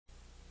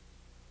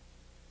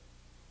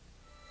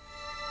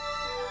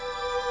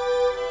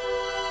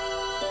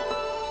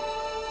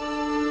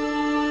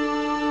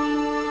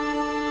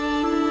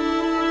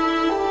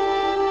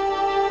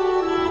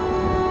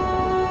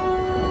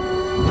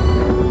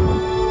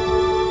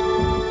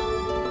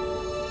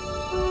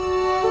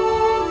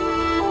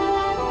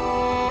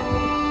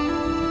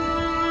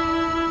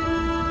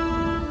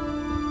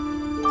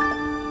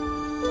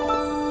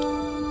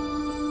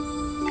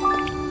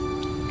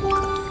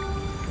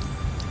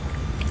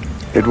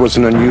It was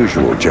an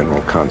unusual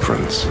general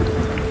conference.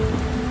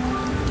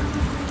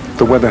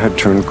 The weather had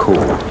turned cold,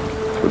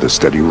 with a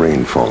steady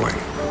rain falling.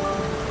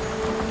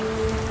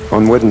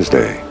 On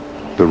Wednesday,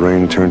 the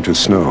rain turned to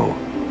snow,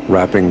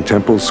 wrapping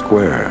Temple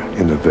Square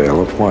in a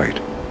veil of white.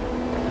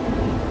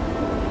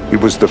 It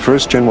was the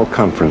first general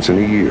conference in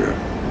a year,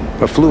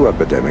 a flu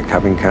epidemic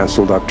having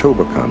canceled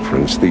October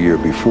conference the year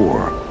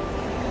before.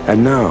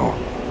 And now,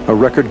 a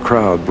record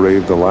crowd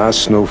braved the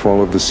last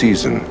snowfall of the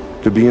season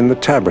to be in the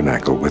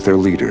tabernacle with their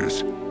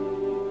leaders.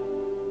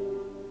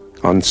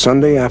 On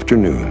Sunday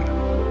afternoon,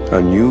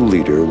 a new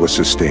leader was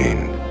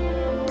sustained.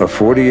 A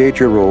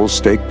 48-year-old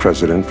stake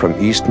president from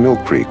East Mill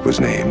Creek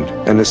was named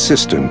an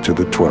assistant to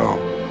the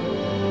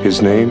 12.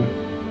 His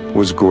name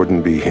was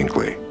Gordon B.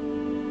 Hinckley.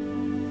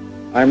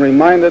 I'm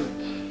reminded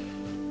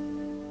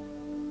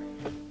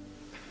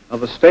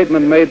of a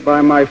statement made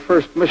by my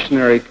first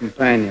missionary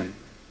companion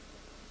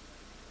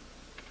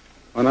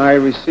when I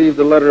received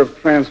a letter of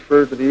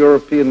transfer to the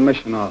European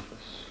Mission Office.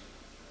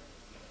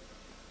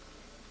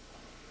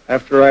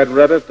 After I'd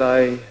read it,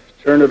 I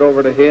turned it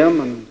over to him,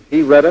 and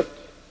he read it,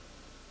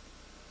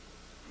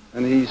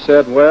 and he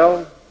said,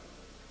 "Well,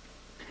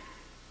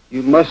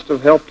 you must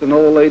have helped an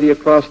old lady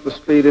across the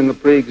street in the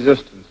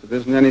pre-existence. It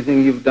isn't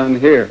anything you've done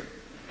here."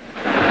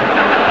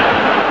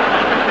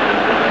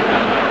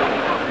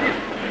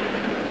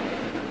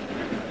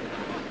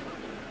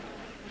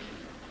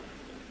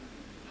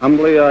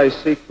 Humbly I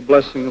seek the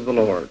blessing of the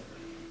Lord.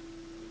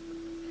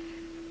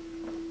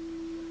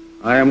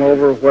 I am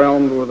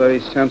overwhelmed with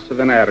a sense of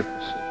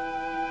inadequacy.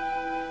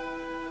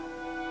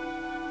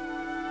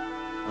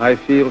 I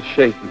feel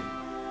shaken.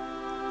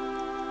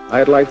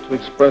 I'd like to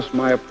express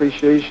my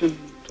appreciation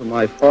to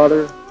my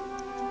father,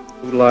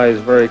 who lies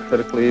very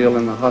critically ill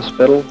in the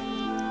hospital.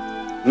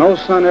 No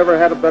son ever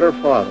had a better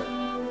father.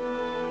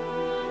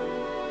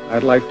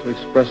 I'd like to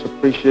express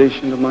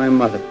appreciation to my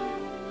mother.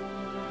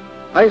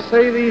 I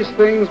say these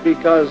things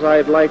because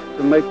I'd like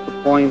to make the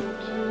point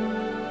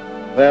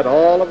that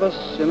all of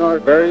us in our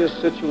various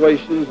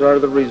situations are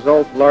the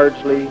result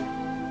largely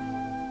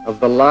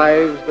of the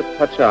lives that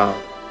touch ours.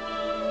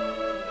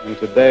 And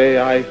today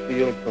I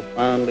feel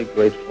profoundly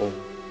grateful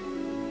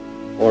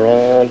for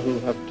all who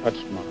have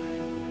touched mine.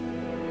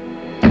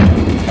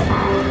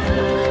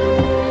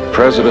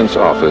 President's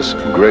Office,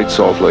 Great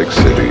Salt Lake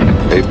City,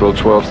 April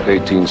 12,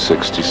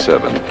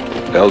 1867.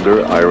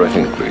 Elder Ira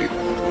Hinckley.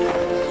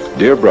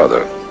 Dear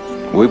brother,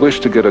 we wish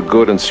to get a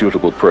good and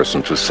suitable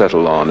person to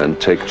settle on and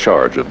take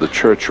charge of the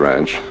church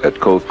ranch at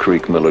Cove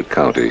Creek, Millard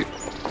County.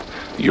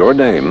 Your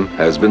name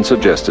has been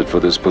suggested for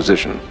this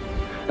position.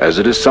 As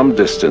it is some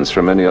distance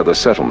from any other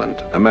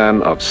settlement, a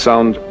man of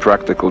sound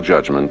practical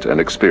judgment and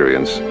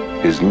experience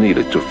is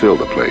needed to fill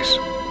the place.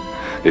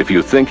 If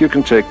you think you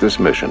can take this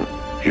mission,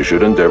 you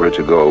should endeavor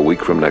to go a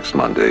week from next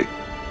Monday.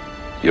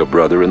 Your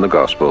brother in the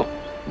gospel,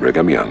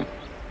 Brigham Young.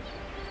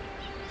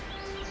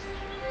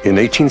 In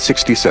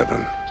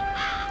 1867,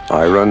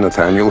 Ira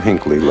Nathaniel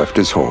Hinckley left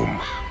his home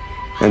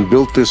and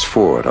built this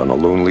fort on a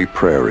lonely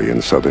prairie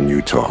in southern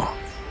Utah.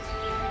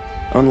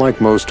 Unlike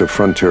most of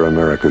frontier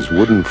America's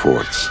wooden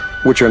forts,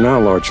 which are now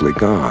largely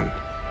gone,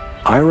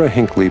 Ira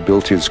Hinckley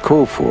built his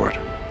Cove Fort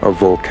of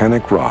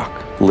volcanic rock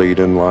laid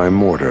in lime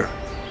mortar.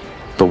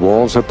 The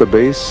walls at the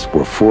base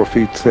were 4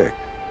 feet thick.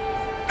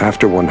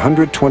 After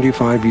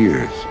 125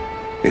 years,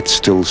 it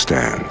still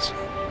stands.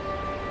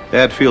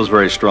 Dad feels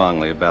very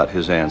strongly about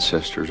his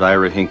ancestors.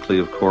 Ira Hinckley,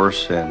 of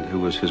course, and who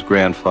was his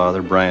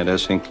grandfather, Bryant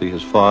S. Hinckley,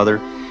 his father.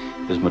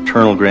 His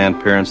maternal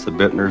grandparents, the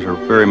Bittners, are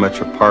very much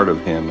a part of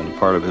him and a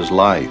part of his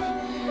life.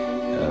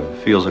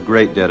 Feels a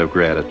great debt of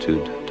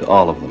gratitude to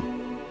all of them.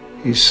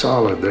 He's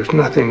solid. There's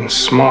nothing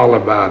small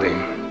about him.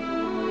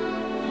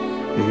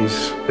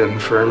 He's been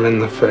firm in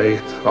the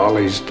faith all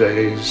his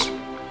days.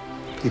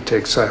 He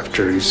takes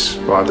after his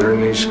father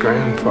and his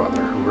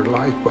grandfather, who were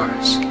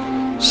likewise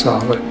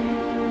solid.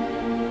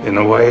 In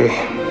a way,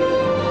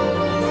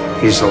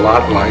 he's a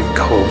lot like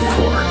Cove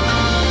Fort.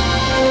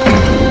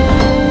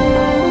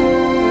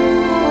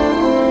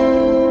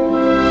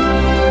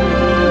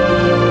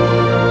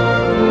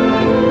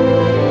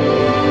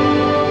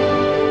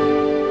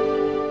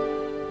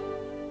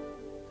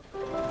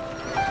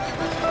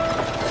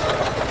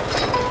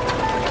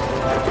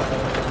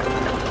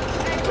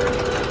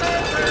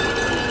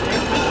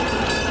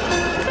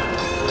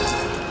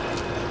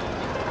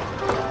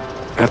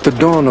 At the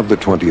dawn of the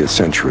 20th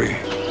century,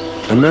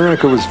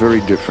 America was very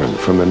different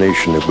from the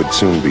nation it would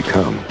soon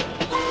become.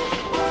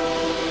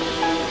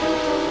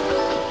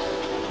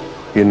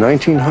 In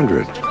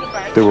 1900,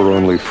 there were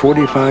only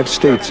 45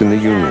 states in the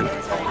Union.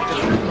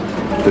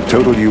 The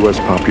total U.S.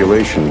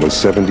 population was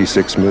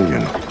 76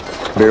 million,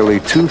 barely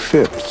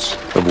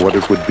 2/5 of what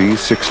it would be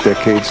 6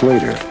 decades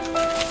later.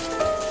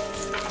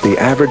 The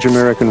average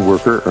American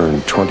worker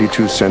earned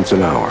 22 cents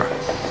an hour.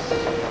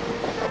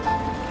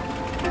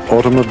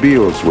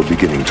 Automobiles were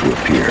beginning to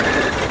appear,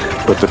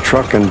 but the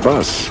truck and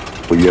bus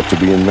were yet to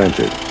be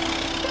invented.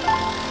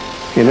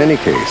 In any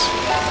case,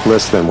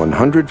 less than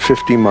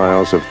 150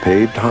 miles of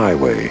paved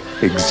highway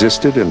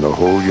existed in the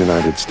whole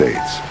United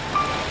States.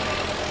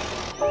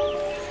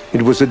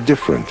 It was a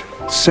different,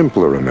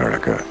 simpler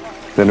America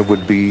than it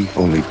would be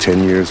only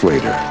 10 years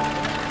later.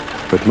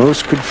 But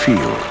most could feel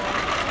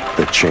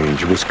that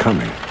change was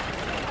coming.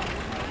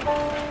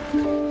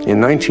 In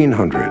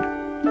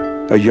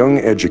 1900, a young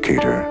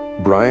educator,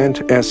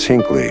 Bryant S.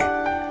 Hinckley,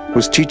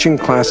 was teaching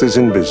classes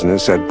in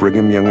business at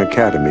Brigham Young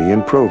Academy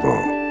in Provo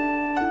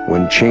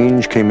when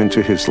change came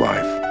into his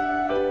life,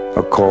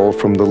 a call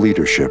from the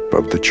leadership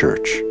of the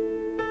church.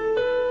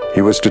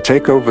 He was to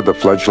take over the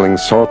fledgling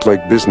Salt Lake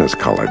Business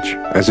College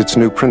as its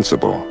new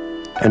principal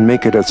and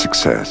make it a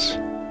success.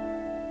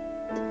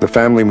 The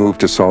family moved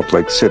to Salt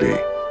Lake City,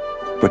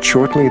 but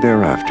shortly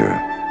thereafter,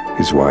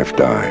 his wife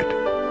died,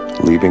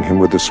 leaving him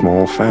with a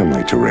small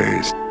family to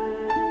raise.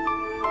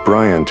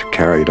 Bryant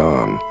carried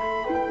on.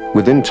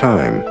 Within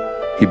time,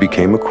 he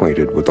became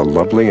acquainted with a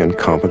lovely and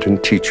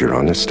competent teacher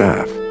on his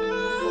staff.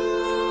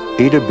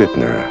 Ada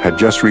Bittner had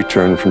just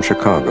returned from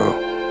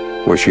Chicago,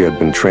 where she had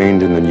been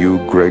trained in the new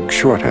Gregg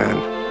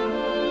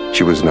shorthand.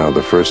 She was now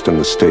the first in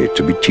the state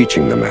to be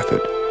teaching the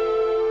method.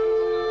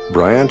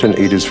 Bryant and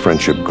Ada's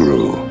friendship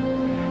grew,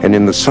 and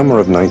in the summer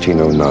of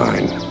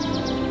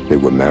 1909, they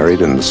were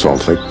married in the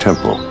Salt Lake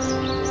Temple.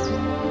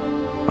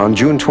 On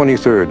June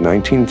 23,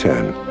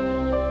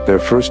 1910, their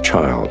first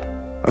child,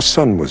 a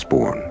son, was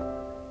born.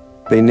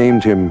 They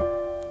named him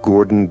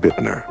Gordon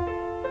Bittner.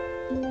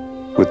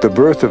 With the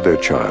birth of their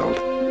child,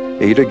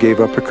 Ada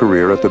gave up her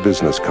career at the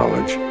business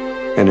college,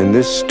 and in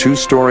this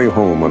two-story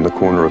home on the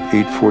corner of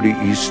 840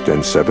 East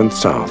and 7th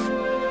South,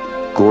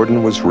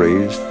 Gordon was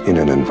raised in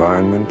an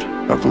environment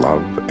of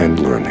love and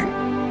learning.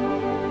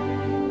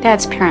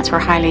 Dad's parents were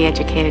highly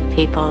educated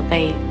people.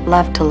 They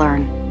loved to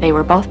learn. They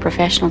were both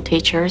professional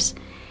teachers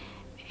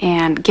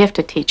and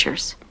gifted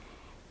teachers.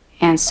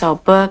 And so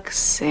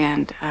books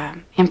and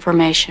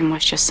information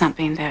was just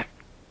something that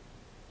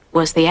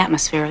was the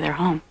atmosphere of their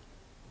home.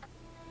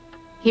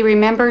 He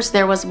remembers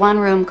there was one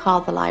room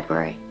called the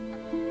library.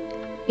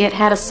 It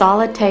had a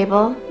solid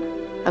table,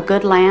 a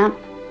good lamp,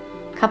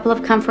 a couple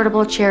of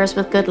comfortable chairs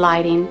with good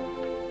lighting,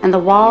 and the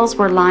walls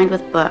were lined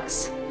with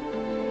books.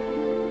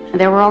 And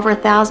there were over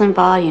 1,000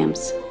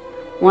 volumes,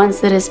 ones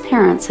that his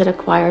parents had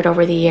acquired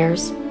over the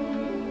years.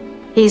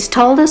 He's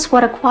told us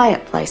what a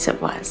quiet place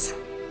it was,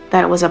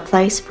 that it was a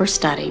place for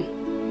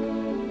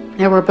studying.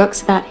 There were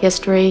books about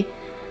history,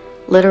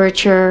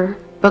 literature,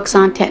 books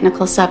on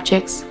technical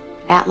subjects,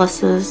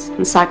 atlases,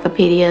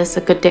 encyclopedias,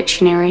 a good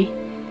dictionary.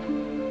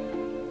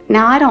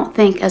 Now, I don't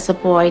think as a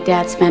boy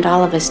Dad spent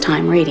all of his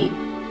time reading,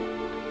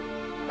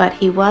 but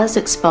he was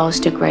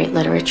exposed to great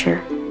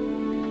literature.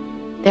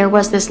 There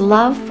was this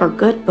love for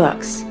good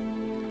books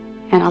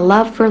and a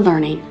love for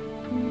learning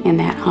in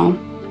that home.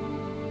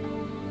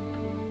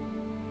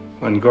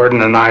 When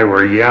Gordon and I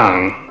were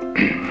young,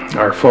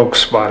 our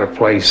folks bought a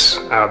place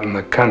out in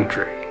the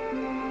country.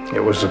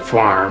 It was a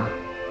farm,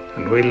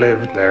 and we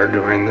lived there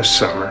during the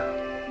summer.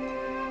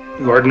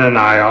 Gordon and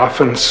I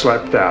often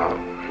slept out,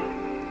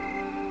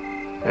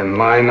 and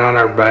lying on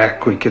our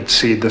back we could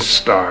see the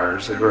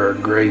stars. They were a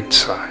great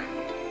sight.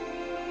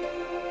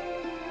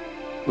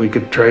 We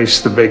could trace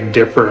the Big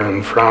Dipper,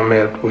 and from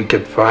it we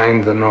could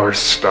find the North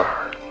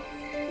Star.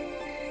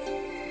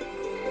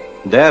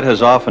 Dad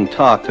has often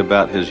talked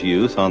about his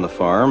youth on the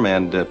farm,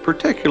 and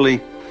particularly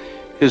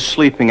his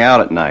sleeping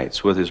out at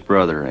nights with his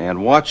brother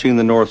and watching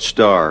the North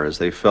Star as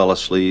they fell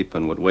asleep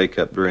and would wake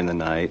up during the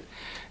night,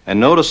 and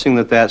noticing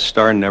that that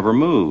star never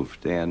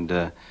moved.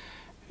 And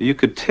you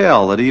could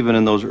tell that even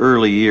in those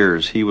early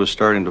years he was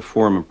starting to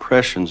form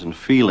impressions and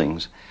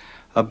feelings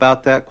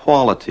about that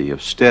quality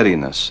of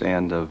steadiness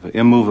and of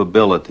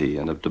immovability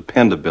and of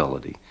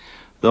dependability.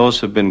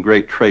 Those have been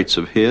great traits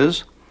of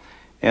his,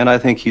 and I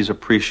think he's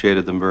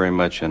appreciated them very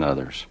much in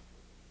others.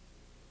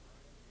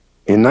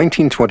 In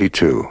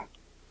 1922,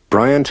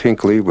 Bryant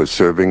Hinckley was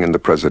serving in the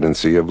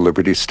presidency of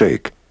Liberty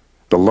Stake,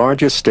 the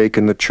largest stake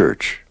in the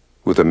church,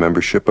 with a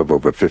membership of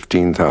over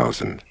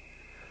 15,000.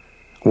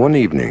 One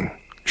evening,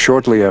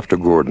 shortly after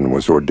Gordon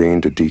was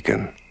ordained a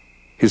deacon,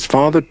 his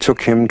father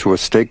took him to a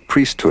stake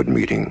priesthood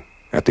meeting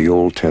at the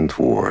old 10th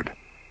Ward.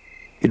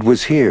 It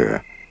was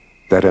here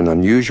that an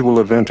unusual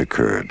event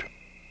occurred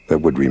that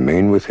would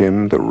remain with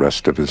him the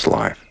rest of his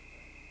life.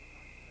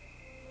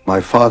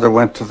 My father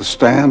went to the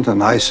stand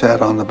and I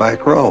sat on the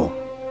back row.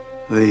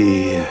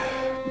 The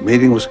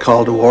meeting was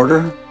called to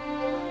order,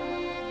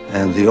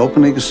 and the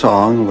opening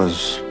song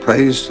was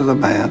Praise to the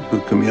Man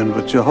Who Communed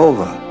with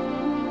Jehovah.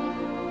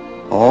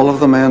 All of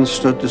the men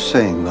stood to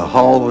sing. The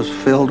hall was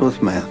filled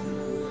with men,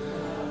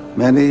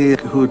 many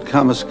who had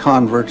come as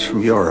converts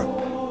from Europe.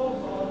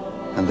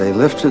 And they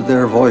lifted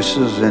their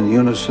voices in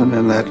unison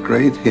in that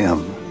great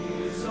hymn,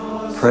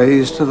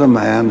 Praise to the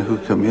Man Who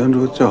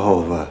Communed with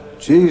Jehovah.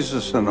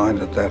 Jesus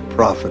anointed that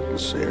prophet and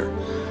seer.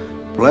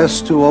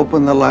 Blessed to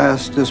open the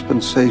last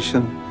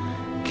dispensation,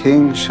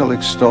 kings shall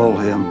extol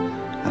him,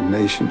 and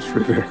nations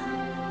revere.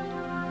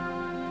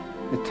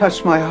 It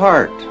touched my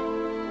heart.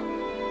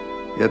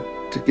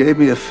 It gave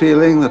me a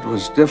feeling that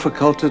was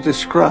difficult to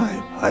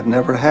describe. I'd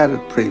never had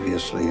it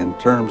previously in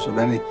terms of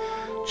any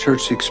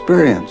church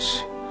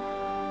experience.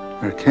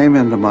 There came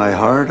into my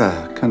heart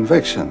a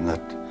conviction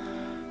that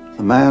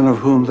The man of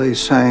whom they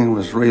sang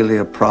was really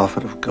a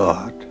prophet of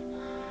God.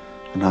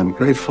 And I'm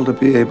grateful to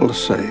be able to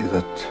say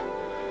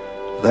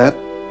that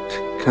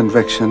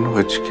conviction,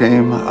 which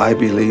came, I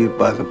believe,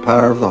 by the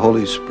power of the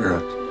Holy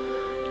Spirit,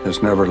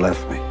 has never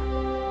left me.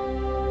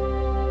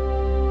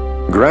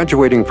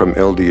 Graduating from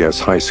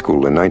LDS High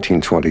School in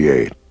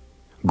 1928,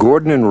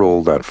 Gordon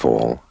enrolled that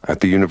fall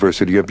at the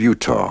University of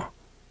Utah.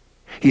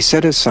 He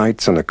set his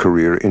sights on a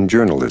career in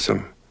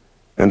journalism,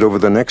 and over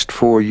the next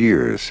 4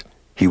 years,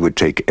 he would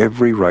take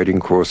every writing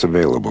course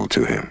available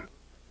to him.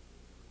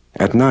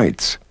 At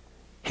nights,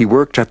 he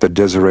worked at the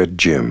Deseret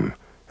Gym,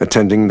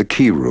 attending the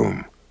key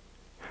room.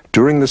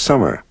 During the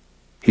summer,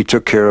 he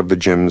took care of the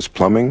gym's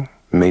plumbing,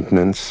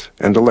 maintenance,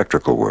 and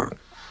electrical work.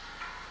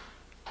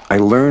 I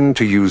learned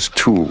to use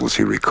tools,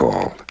 he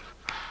recalled,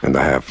 and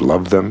I have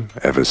loved them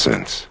ever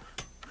since.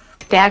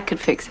 Dad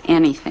could fix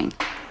anything.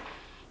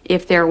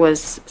 If there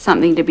was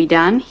something to be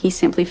done, he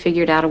simply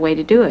figured out a way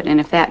to do it. And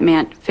if that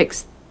meant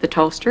fix the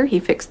toaster, he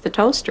fixed the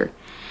toaster.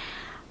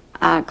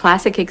 A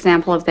classic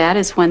example of that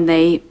is when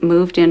they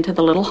moved into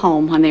the little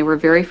home when they were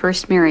very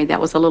first married. That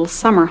was a little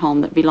summer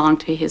home that belonged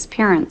to his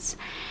parents.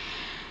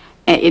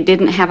 It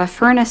didn't have a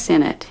furnace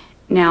in it.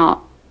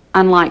 Now,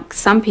 unlike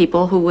some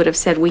people who would have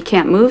said, we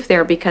can't move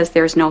there because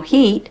there's no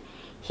heat,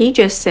 he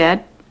just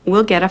said,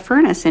 we'll get a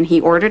furnace. And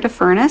he ordered a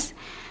furnace,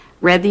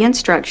 read the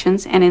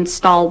instructions, and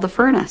installed the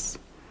furnace.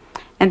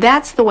 And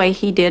that's the way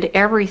he did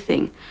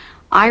everything.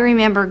 I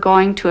remember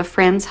going to a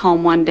friend's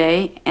home one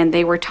day, and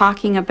they were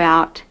talking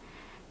about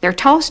their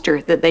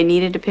toaster that they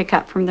needed to pick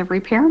up from the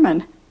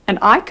repairman. And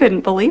I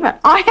couldn't believe it.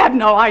 I had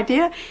no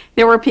idea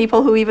there were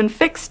people who even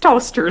fixed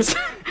toasters.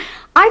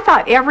 I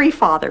thought every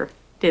father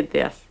did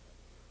this.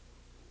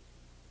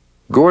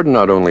 Gordon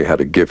not only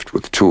had a gift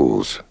with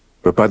tools,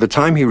 but by the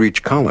time he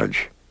reached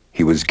college,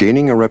 he was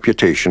gaining a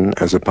reputation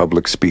as a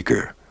public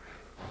speaker.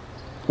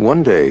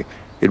 One day,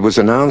 it was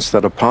announced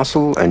that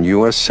Apostle and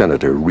U.S.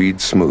 Senator Reed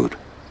Smoot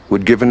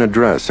would give an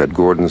address at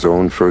Gordon's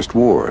own First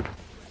Ward.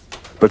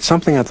 But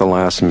something at the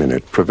last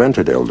minute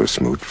prevented Elder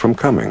Smoot from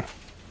coming.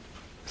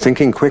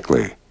 Thinking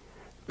quickly,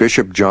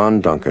 Bishop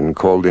John Duncan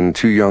called in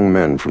 2 young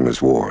men from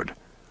his ward,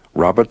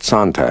 Robert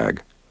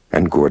Sontag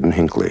and Gordon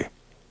Hinckley,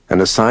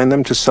 and assigned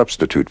them to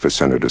substitute for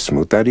Senator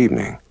Smoot that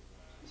evening.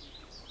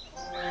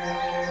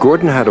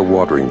 Gordon had a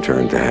watering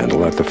turn to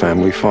handle at the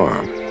family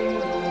farm.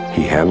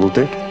 He handled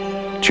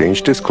it,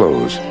 changed his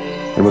clothes,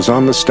 and was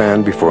on the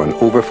stand before an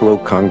overflow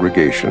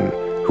congregation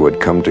who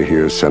had come to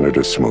hear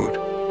Senator Smoot.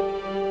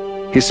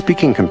 His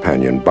speaking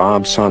companion,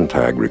 Bob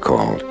Sontag,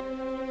 recalled,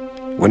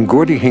 when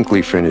Gordie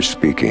Hinckley finished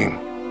speaking,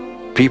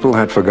 people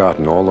had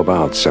forgotten all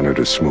about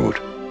Senator Smoot.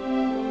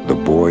 The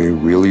boy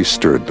really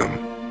stirred them.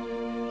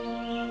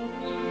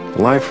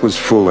 Life was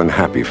full and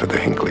happy for the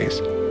Hinkleys.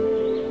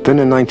 Then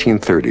in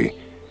 1930,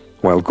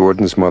 while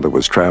Gordon's mother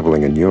was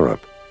traveling in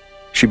Europe,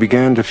 she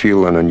began to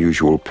feel an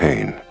unusual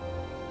pain.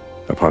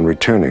 Upon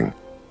returning,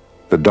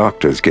 the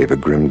doctors gave a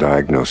grim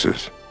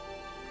diagnosis: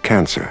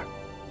 cancer.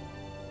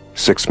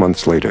 6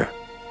 months later,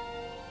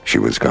 she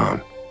was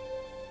gone.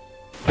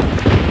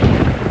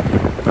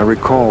 I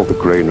recall the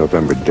gray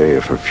November day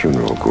of her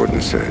funeral,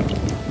 Gordon said.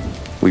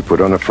 We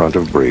put on a front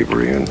of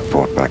bravery and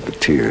fought back the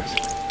tears.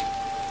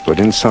 But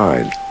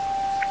inside,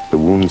 the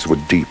wounds were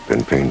deep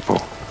and painful.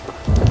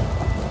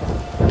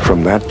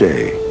 From that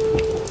day,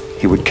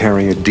 he would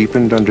carry a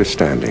deepened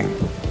understanding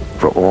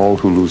for all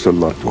who lose a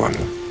loved one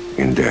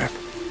in death.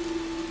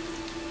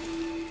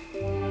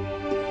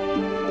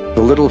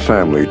 The little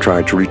family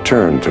tried to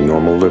return to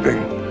normal living.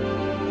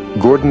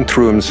 Gordon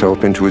threw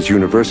himself into his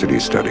university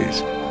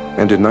studies,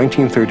 and in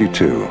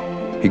 1932,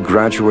 he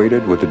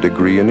graduated with a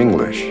degree in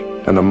English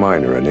and a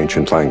minor in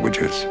ancient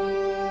languages.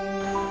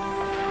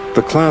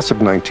 The class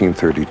of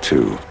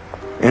 1932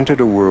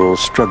 entered a world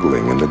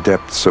struggling in the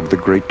depths of the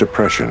Great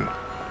Depression.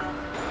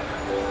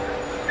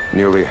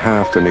 Nearly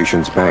half the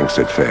nation's banks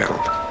had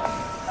failed.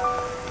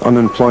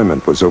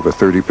 Unemployment was over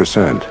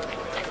 30%.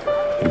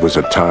 It was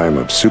a time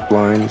of soup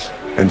lines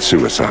and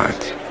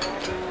suicides.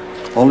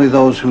 Only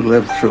those who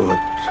lived through it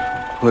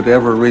would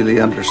ever really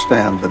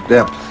understand the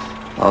depth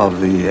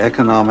of the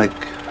economic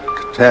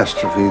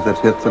catastrophe that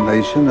hit the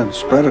nation and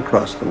spread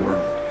across the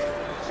world.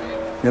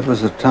 It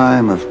was a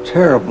time of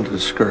terrible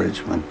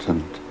discouragement,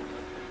 and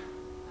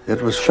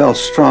it was felt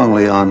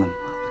strongly on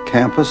the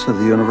campus of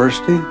the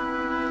university,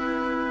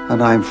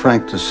 and I'm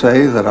frank to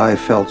say that I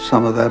felt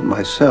some of that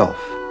myself.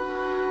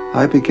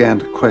 I began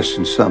to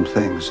question some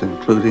things,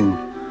 including,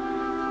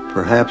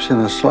 perhaps in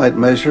a slight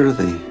measure,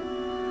 the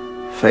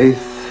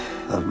faith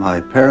of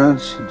my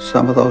parents and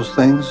some of those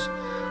things.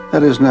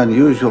 That isn't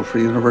unusual for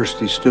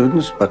university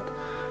students, but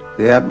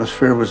the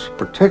atmosphere was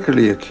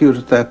particularly acute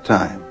at that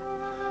time.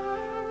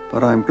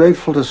 But I'm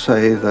grateful to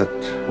say that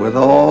with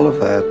all of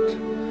that,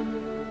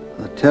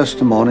 the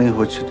testimony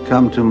which had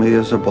come to me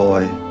as a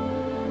boy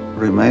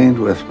remained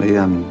with me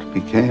and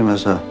became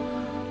as a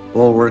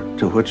bulwark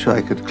to which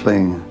I could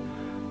cling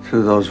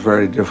through those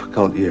very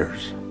difficult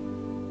years.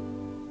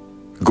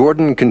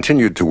 Gordon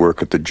continued to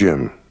work at the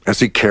gym as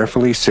he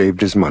carefully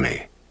saved his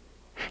money.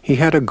 He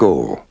had a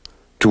goal: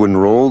 to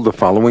enroll the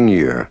following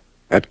year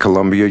at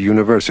Columbia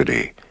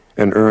University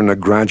and earn a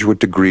graduate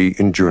degree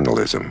in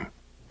journalism.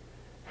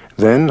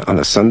 Then, on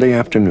a Sunday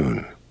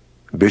afternoon,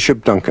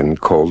 Bishop Duncan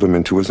called him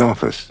into his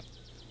office.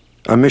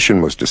 A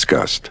mission was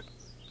discussed.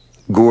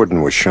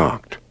 Gordon was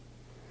shocked.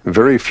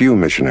 Very few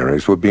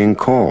missionaries were being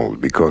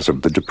called because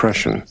of the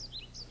Depression,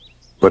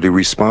 but he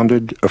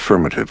responded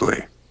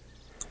affirmatively.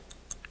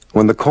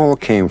 When the call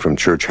came from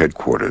church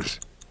headquarters,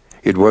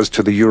 it was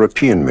to the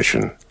European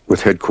mission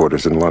with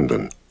headquarters in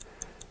London.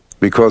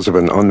 Because of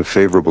an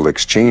unfavorable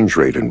exchange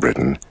rate in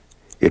Britain,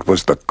 it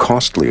was the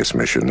costliest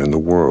mission in the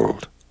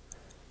world.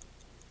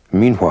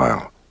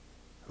 Meanwhile,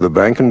 the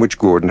bank in which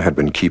Gordon had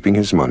been keeping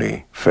his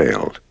money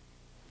failed,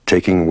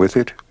 taking with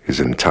it his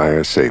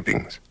entire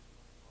savings.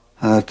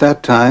 At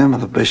that time,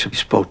 the bishop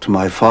spoke to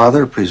my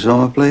father,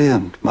 presumably,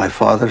 and my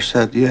father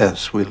said,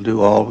 yes, we'll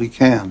do all we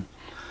can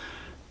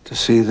to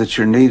see that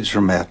your needs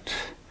are met.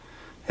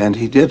 And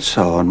he did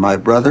so, and my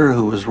brother,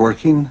 who was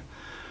working,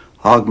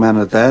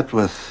 augmented that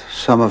with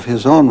some of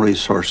his own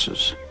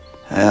resources.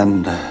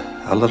 And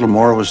a little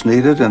more was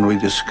needed, and we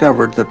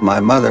discovered that my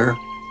mother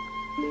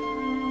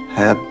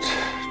had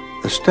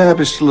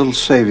established a little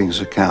savings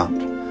account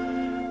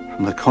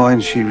from the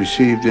coins she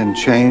received in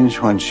change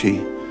when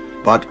she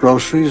bought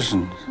groceries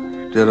and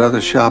did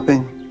other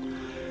shopping,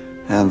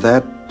 and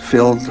that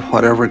filled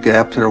whatever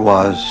gap there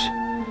was.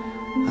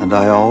 And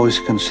I always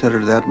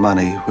considered that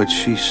money, which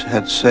she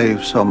had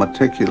saved so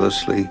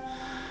meticulously,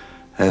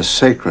 as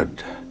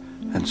sacred,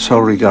 and so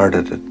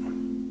regarded it.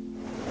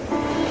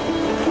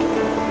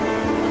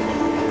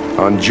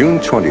 On June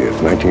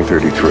 20th,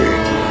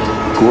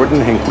 1933,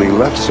 Gordon Hinckley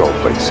left Salt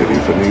Lake City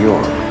for New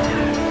York.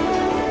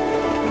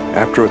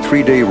 After a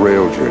 3-day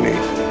rail journey,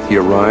 he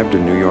arrived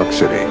in New York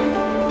City.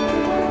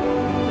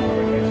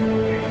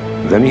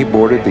 Then he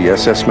boarded the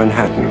SS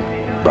Manhattan,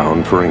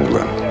 bound for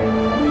England.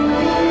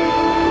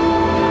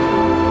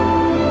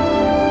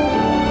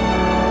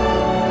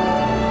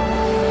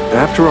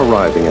 After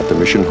arriving at the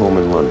mission home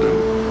in London,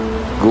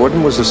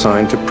 Gordon was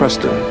assigned to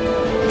Preston,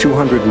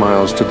 200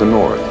 miles to the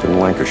north in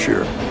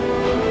Lancashire.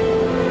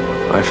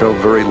 I felt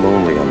very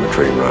lonely on the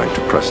train ride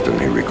to Preston,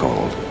 he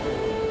recalled.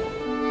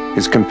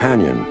 His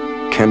companion,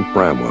 Kent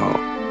Bramwell,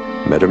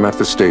 met him at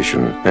the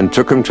station and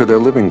took him to their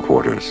living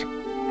quarters.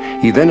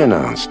 He then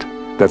announced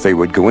that they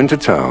would go into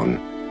town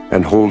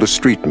and hold a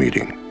street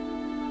meeting.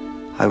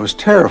 I was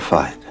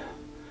terrified.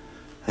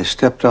 I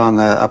stepped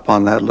up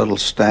on that little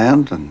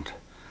stand and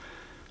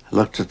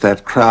looked at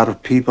that crowd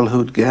of people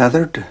who'd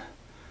gathered.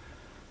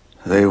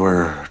 They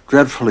were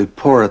dreadfully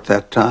poor at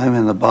that time,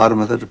 in the bottom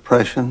of the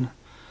Depression.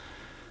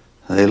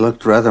 They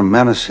looked rather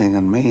menacing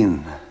and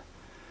mean.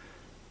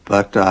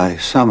 But I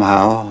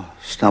somehow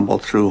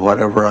stumbled through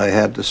whatever I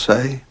had to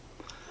say.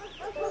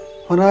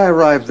 When I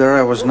arrived there,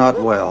 I was not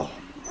well.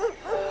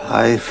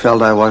 I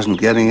felt I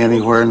wasn't getting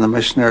anywhere in the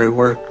missionary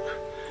work,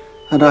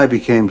 and I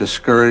became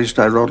discouraged.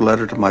 I wrote a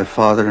letter to my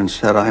father and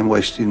said, I'm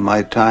wasting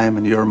my time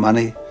and your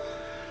money.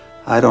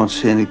 I don't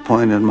see any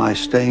point in my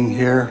staying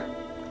here.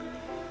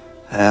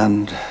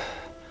 And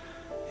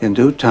in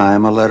due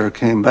time, a letter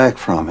came back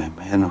from him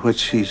in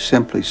which he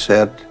simply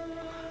said,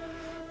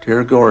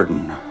 Dear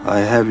Gordon, I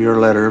have your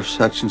letter of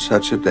such and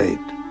such a date.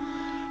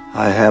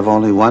 I have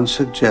only one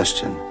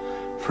suggestion.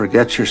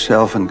 Forget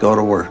yourself and go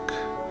to work.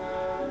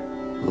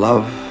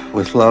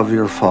 With love,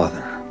 your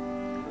father.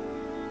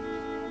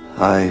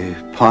 I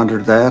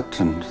pondered that,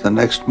 and the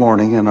next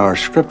morning in our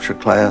scripture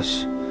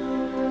class,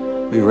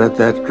 we read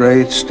that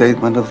great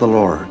statement of the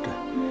Lord.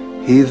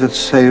 He that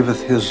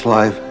saveth his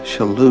life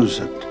shall lose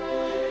it.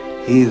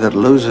 He that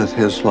loseth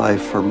his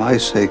life for my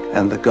sake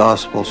and the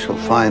gospel shall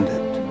find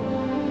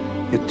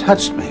it. It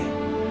touched me.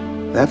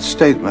 That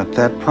statement,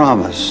 that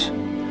promise,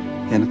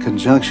 in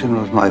conjunction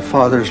with my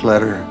father's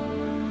letter,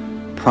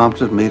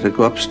 prompted me to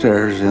go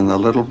upstairs in the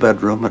little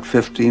bedroom at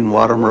 15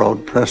 Wadham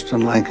Road,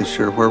 Preston,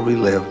 Lancashire, where we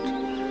lived,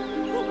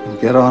 and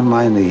get on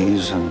my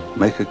knees and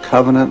make a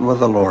covenant with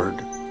the Lord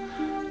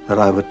that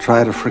I would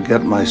try to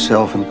forget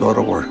myself and go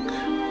to work.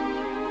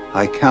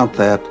 I count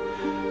that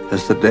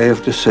as the day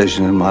of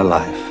decision in my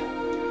life.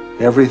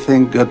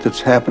 Everything good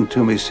that's happened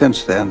to me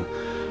since then,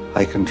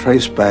 I can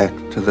trace back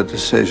to the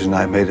decision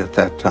I made at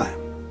that time.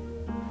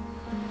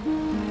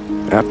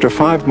 After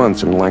 5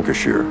 months in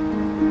Lancashire,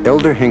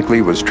 Elder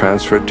Hinckley was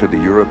transferred to the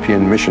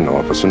European Mission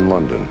Office in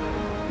London,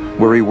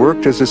 where he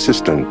worked as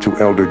assistant to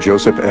Elder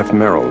Joseph F.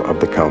 Merrill of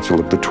the Council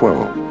of the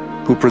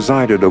 12, who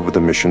presided over the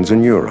missions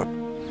in Europe.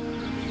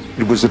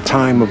 It was a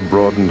time of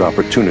broadened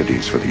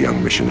opportunities for the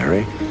young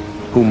missionary,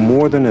 who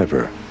more than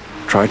ever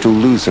tried to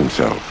lose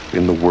himself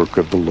in the work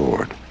of the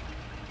Lord.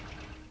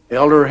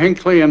 Elder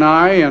Hinckley and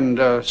I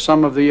and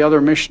some of the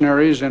other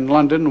missionaries in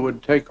London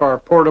would take our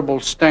portable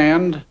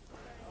stand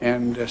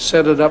and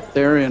set it up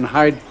there in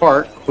Hyde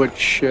Park,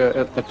 which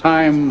at the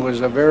time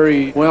was a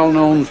very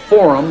well-known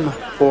forum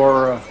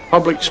for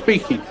public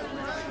speaking.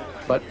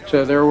 But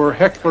there were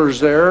hecklers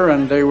there,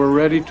 and they were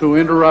ready to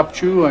interrupt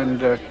you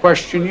and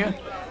question you.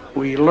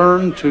 We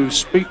learned to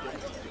speak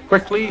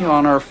quickly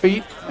on our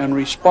feet and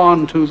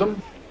respond to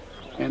them.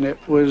 And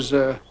it was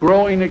a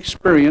growing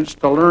experience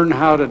to learn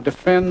how to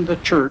defend the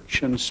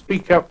church and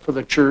speak up for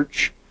the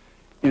church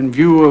in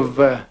view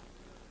of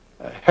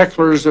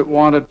hecklers that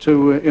wanted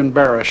to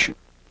embarrass you.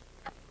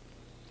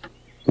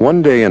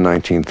 One day in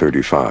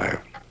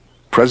 1935,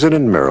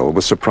 President Merrill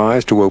was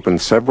surprised to open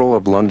several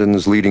of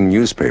London's leading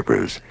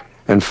newspapers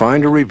and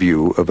find a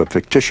review of a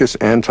fictitious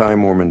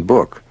anti-Mormon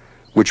book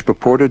which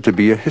purported to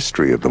be a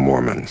history of the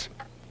Mormons.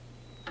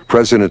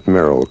 President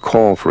Merrill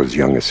called for his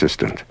young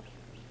assistant.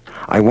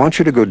 "I want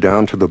you to go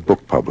down to the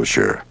book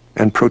publisher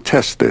and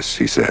protest this,"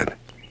 he said.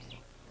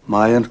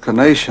 My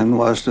inclination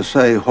was to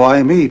say,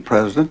 "Why me,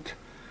 President?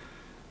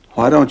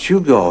 Why don't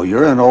you go?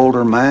 You're an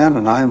older man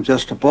and I'm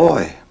just a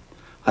boy."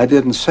 I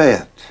didn't say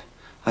it.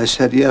 I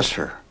said, "Yes,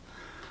 sir."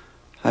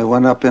 I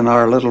went up in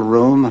our little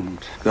room and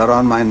got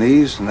on my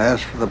knees and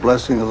asked for the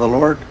blessing of the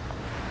Lord.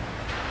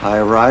 I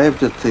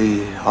arrived at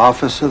the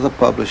office of the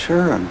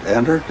publisher and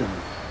entered and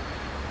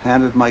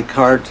handed my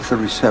card to the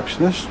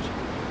receptionist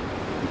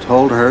and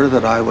told her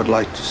that I would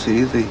like to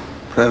see the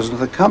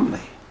president of the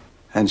company.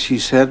 And she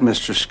said,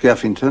 "Mr.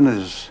 Skeffington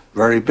is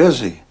very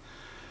busy."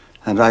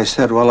 And I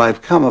said, "Well,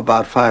 I've come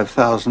about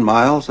 5,000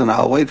 miles and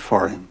I'll wait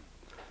for him."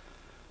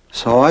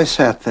 So I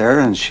sat there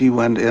and she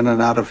went in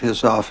and out of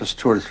his office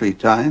 2 or 3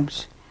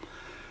 times.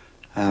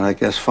 And I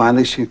guess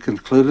finally she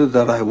concluded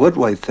that I would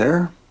wait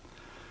there.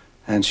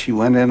 And she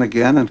went in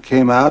again and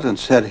came out and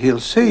said, "He'll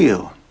see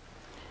you."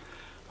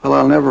 Well,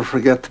 I'll never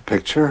forget the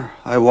picture.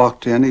 I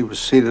walked in, he was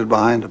seated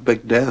behind a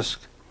big desk,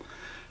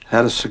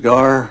 had a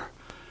cigar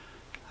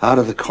out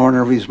of the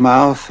corner of his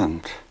mouth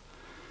and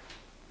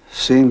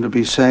seemed to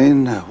be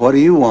saying, "What do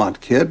you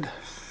want, kid?"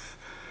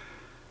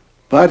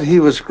 But he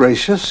was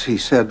gracious. He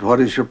said, "What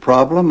is your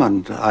problem?"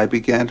 And I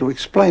began to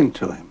explain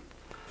to him.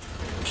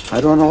 I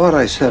don't know what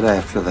I said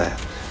after that.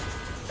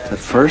 At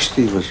first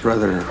he was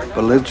rather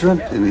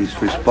belligerent in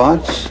his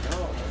response,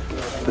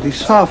 but he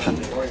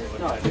softened.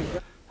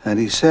 And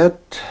he said,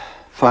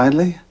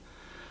 finally,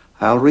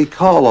 "I'll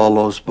recall all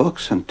those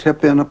books and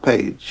tip in a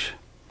page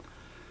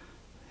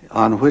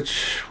on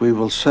which we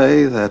will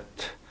say that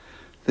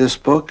this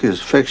book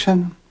is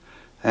fiction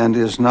and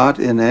is not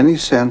in any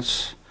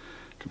sense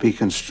to be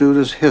construed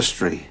as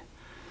history."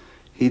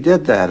 He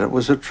did that. It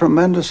was a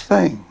tremendous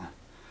thing.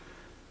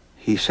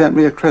 He sent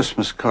me a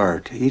Christmas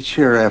card each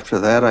year after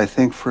that, I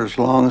think for as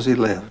long as he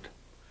lived.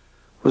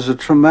 It was a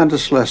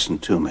tremendous lesson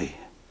to me.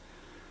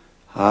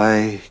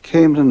 I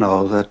came to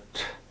know that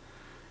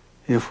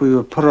if we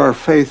would put our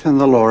faith in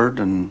the Lord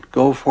and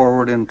go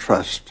forward in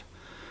trust,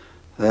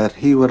 that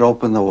he would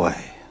open the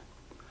way.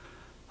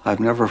 I've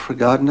never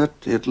forgotten it.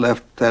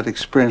 That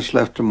experience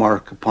left a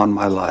mark upon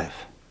my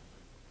life.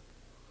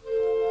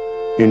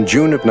 In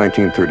June of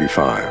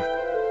 1935,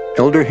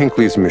 Elder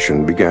Hinckley's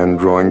mission began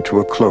drawing to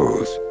a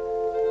close.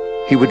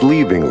 He would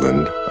leave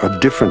England a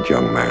different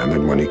young man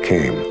than when he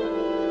came.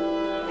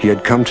 He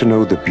had come to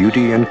know the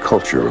beauty and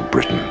culture of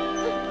Britain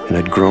and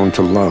had grown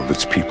to love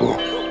its people.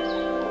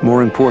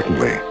 More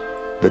importantly,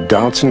 the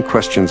doubts and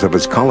questions of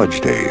his college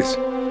days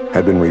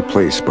had been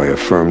replaced by a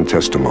firm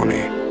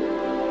testimony.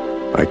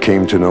 "I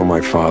came to know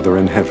my Father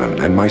in heaven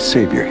and my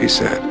Savior," he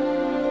said,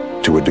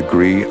 to a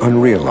degree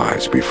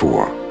unrealized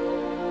before.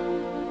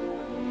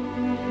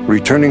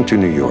 Returning to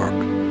New York,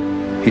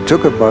 he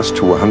took a bus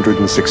to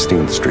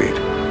 116th Street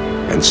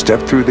and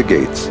stepped through the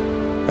gates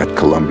at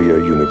Columbia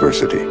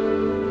University.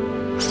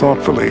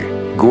 Thoughtfully,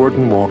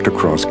 Gordon walked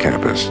across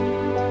campus,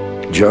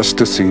 just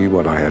to see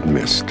what I had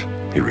missed,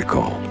 he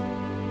recalled.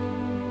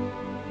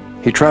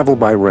 He traveled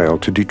by rail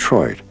to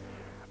Detroit,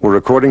 where,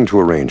 according to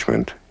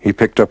arrangement, he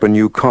picked up a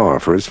new car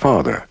for his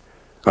father,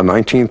 a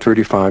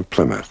 1935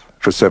 Plymouth,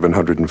 for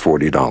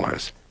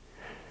 $740.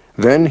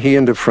 Then he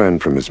and a friend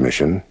from his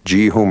mission,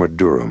 G. Homer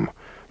Durham,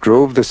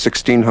 drove the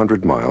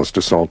 1,600 miles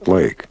to Salt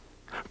Lake.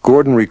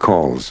 Gordon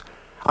recalls,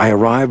 "I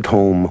arrived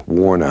home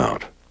worn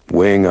out,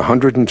 weighing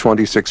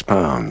 126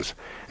 pounds,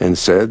 and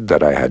said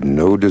that I had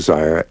no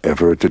desire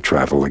ever to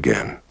travel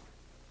again."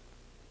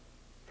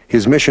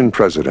 His mission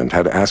president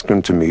had asked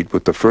him to meet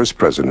with the First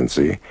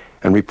Presidency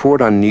and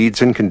report on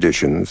needs and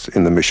conditions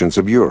in the missions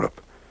of Europe.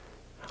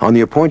 On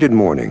the appointed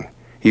morning,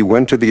 he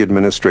went to the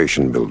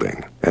administration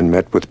building and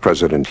met with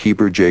President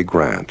Heber J.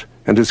 Grant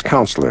and his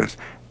counselors,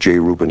 J.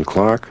 Reuben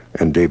Clark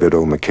and David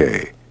O.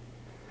 McKay.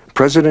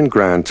 President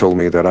Grant told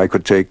me that I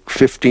could take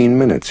 15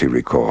 minutes, he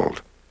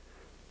recalled.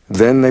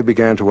 Then they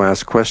began to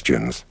ask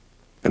questions,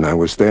 and I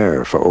was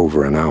there for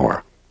over an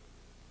hour.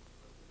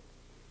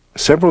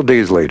 Several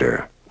days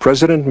later,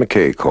 President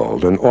McKay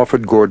called and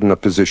offered Gordon a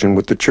position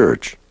with the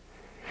church.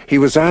 He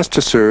was asked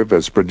to serve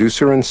as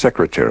producer and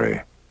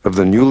secretary of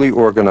the newly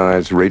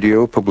organized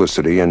Radio,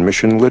 Publicity, and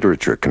Mission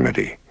Literature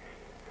Committee.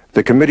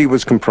 The committee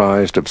was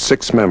comprised of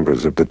 6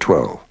 members of the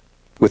 12,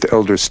 with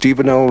Elder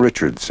Stephen L.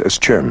 Richards as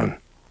chairman.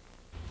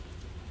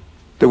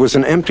 There was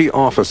an empty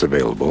office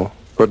available,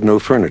 but no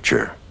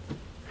furniture.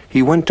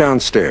 He went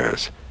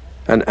downstairs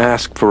and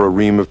asked for a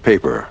ream of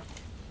paper.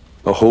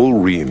 A whole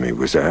ream, he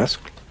was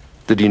asked.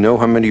 Did he know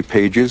how many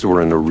pages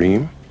were in a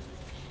ream?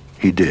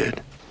 He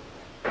did.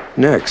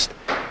 Next,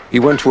 He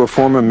went to a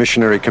former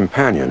missionary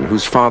companion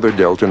whose father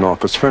dealt in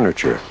office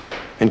furniture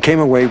and came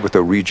away with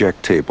a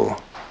reject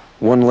table.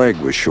 One leg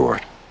was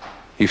short.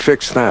 He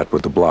fixed that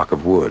with a block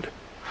of wood.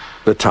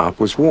 The top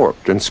was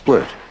warped and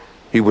split.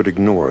 He would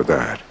ignore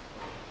that.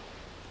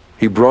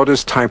 He brought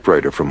his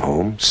typewriter from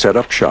home, set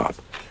up shop,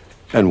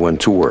 and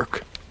went to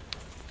work.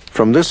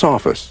 From this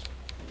office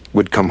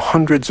would come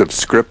hundreds of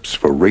scripts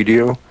for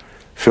radio,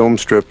 film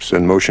strips,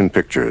 and motion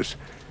pictures,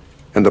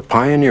 and the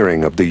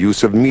pioneering of the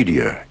use of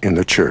media in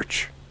the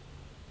church.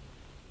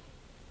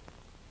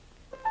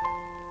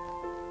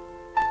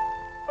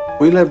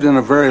 We lived in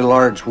a very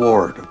large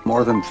ward of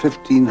more than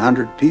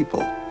 1,500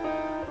 people.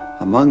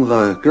 Among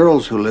the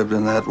girls who lived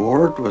in that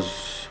ward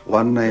was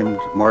one named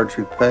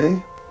Marjorie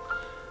Pay.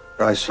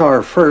 I saw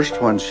her first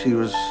when she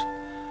was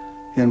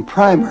in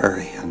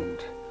primary and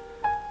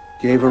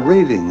gave a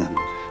reading, and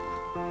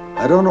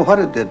I don't know what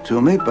it did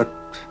to me, but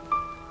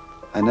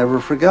I never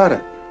forgot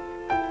it.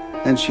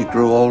 And she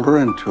grew older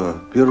into a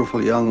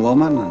beautiful young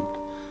woman, and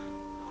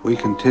we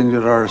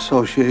continued our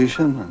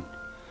association, and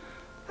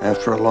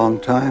after a long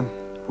time,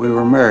 we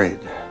were married.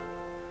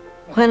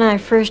 When I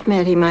first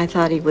met him, I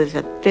thought he was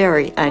a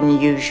very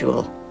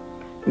unusual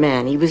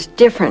man. He was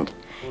different.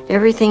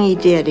 Everything he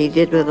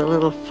did with a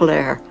little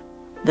flair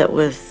that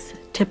was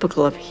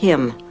typical of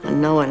him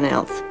and no one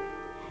else.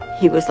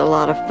 He was a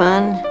lot of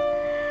fun,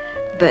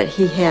 but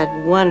he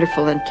had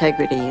wonderful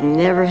integrity. He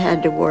never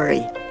had to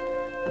worry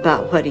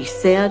about what he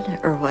said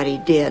or what he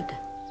did.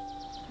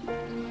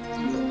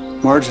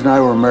 Marge and I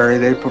were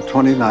married April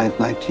 29,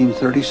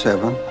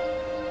 1937,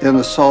 in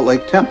the Salt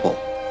Lake Temple.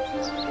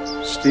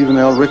 Stephen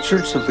L.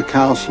 Richards of the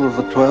Council of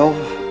the 12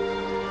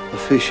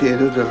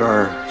 officiated at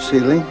our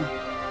sealing.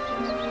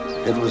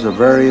 It was a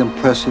very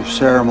impressive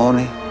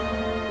ceremony.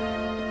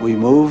 We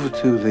moved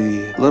to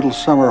the little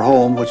summer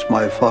home which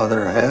my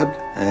father had,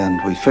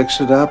 and we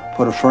fixed it up,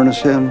 put a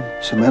furnace in,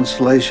 some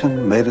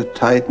insulation, made it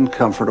tight and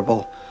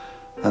comfortable,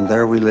 and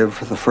there we lived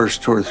for the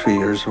first 2 or 3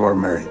 years of our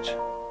marriage.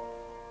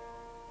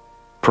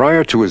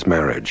 Prior to his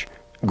marriage,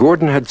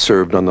 Gordon had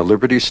served on the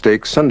Liberty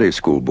Stake Sunday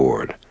School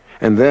Board,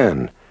 and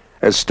then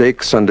as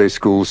Stake Sunday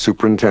School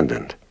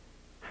Superintendent.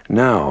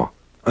 Now,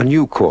 a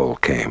new call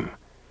came,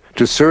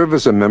 to serve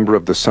as a member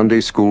of the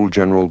Sunday School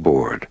General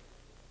Board.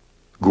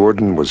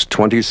 Gordon was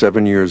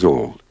 27 years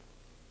old.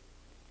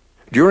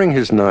 During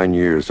his 9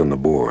 years on the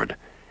board,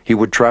 he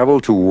would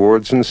travel to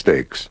wards and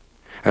stakes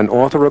and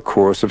author a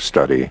course of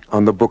study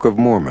on the Book of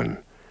Mormon,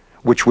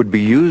 which would be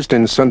used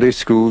in Sunday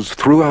schools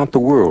throughout the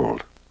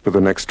world for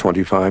the next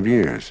 25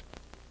 years.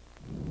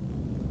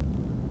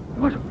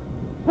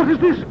 What is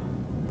this?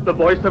 The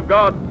voice of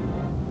God.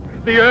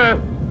 The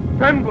earth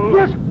trembles.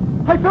 Yes,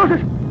 I felt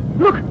it.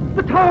 Look,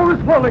 the tower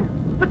is falling.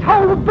 The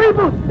Tower of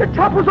Babel. It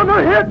topples on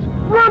our heads.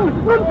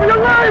 Run! Run for your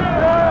life!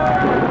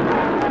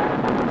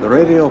 The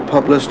Radio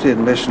Publicity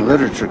and Mission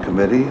Literature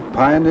Committee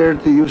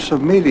pioneered the use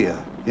of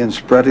media in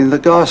spreading the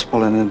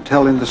gospel and in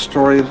telling the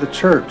story of the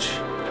church.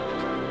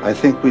 I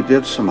think we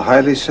did some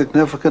highly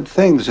significant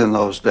things in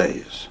those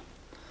days.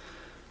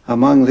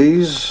 Among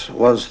these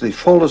was the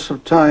Fullness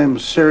of Time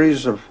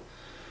series of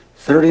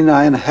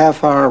 39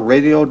 half-hour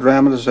radio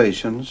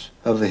dramatizations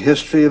of the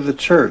history of the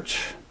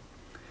church.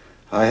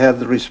 I had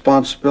the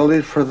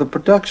responsibility for the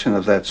production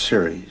of that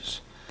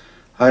series.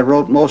 I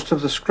wrote most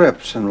of the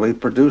scripts, and we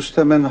produced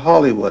them in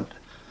Hollywood.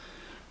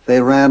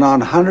 They ran on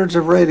hundreds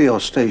of radio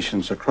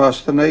stations across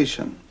the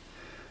nation.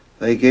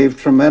 They gave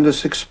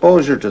tremendous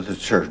exposure to the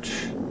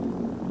church.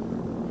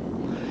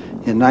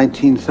 In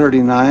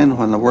 1939,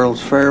 when the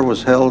World's Fair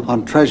was held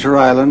on Treasure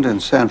Island in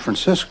San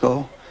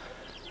Francisco,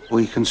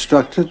 we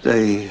constructed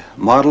a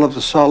model of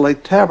the Salt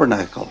Lake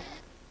Tabernacle.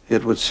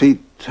 It would seat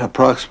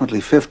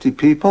approximately 50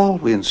 people.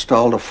 We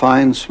installed a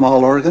fine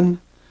small organ,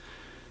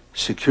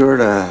 secured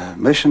a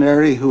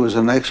missionary who was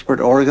an expert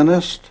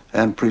organist,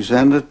 and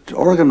presented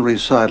organ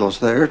recitals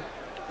there.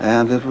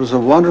 And it was a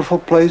wonderful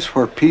place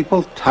where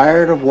people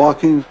tired of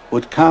walking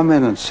would come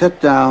in and sit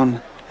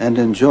down and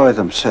enjoy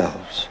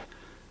themselves.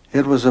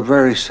 It was a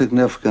very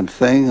significant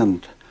thing,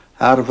 and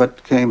out of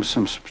it came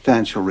some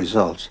substantial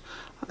results.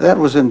 That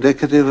was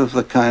indicative of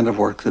the kind of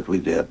work that we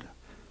did.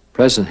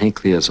 President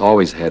Hinckley has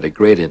always had a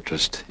great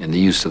interest in the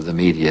use of the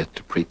media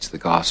to preach the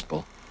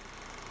gospel.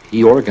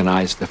 He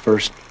organized the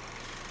first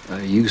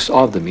use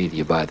of the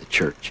media by the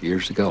church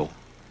years ago.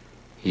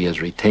 He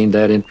has retained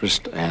that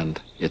interest, and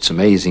it's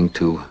amazing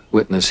to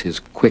witness his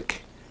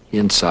quick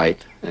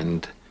insight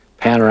and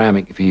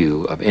panoramic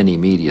view of any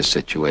media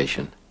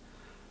situation.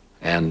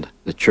 And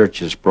the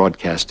church's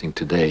broadcasting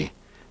today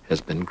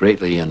has been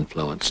greatly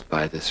influenced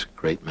by this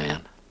great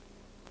man.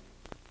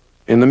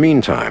 In the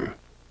meantime,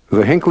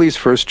 the Hinkley's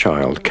first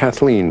child,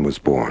 Kathleen, was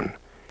born,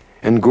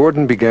 and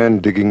Gordon began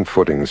digging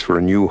footings for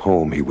a new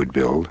home he would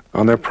build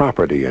on their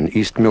property in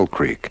East Mill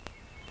Creek.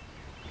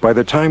 By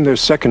the time their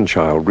second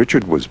child,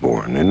 Richard, was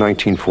born in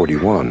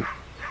 1941,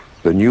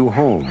 the new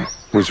home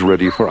was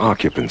ready for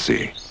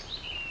occupancy.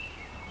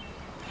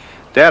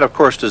 Dad, of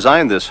course,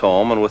 designed this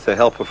home, and with the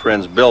help of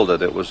friends built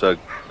it. It was a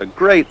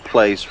great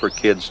place for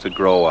kids to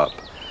grow up.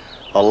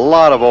 a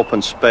lot of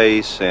open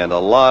space and a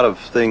lot of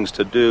things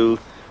to do,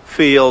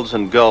 fields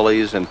and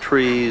gullies and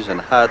trees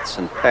and huts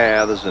and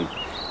paths and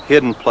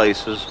hidden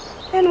places.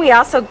 And we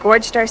also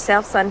gorged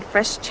ourselves on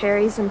fresh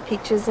cherries and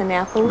peaches and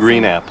apples.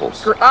 Green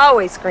apples.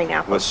 Always green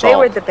apples. With salt. They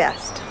were the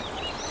best.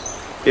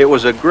 It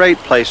was a great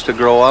place to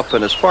grow up,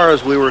 and as far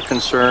as we were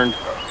concerned,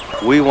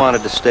 we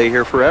wanted to stay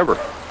here forever.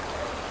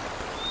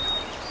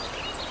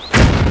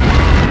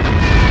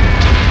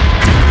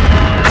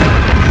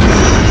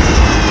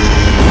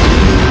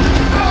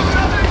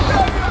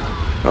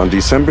 On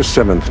December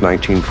 7th,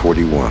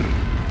 1941,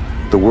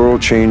 the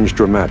world changed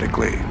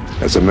dramatically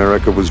as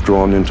America was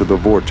drawn into the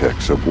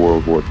vortex of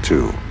World War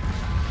II.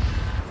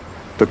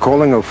 The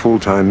calling of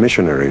full-time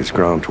missionaries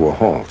ground to a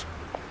halt,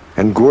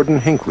 and Gordon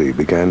Hinckley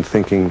began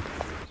thinking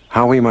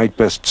how he might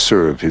best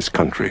serve his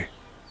country.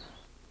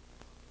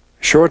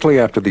 Shortly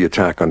after the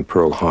attack on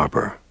Pearl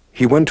Harbor,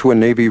 he went to a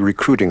Navy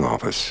recruiting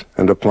office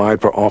and applied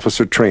for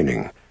officer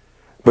training,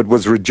 but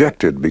was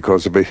rejected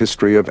because of a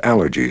history of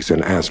allergies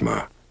and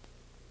asthma.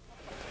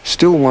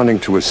 Still wanting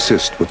to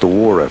assist with the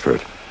war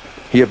effort,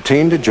 he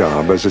obtained a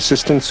job as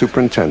assistant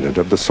superintendent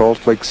of the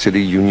Salt Lake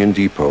City Union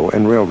Depot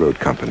and Railroad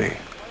Company.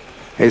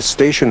 As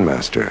station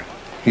master,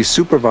 he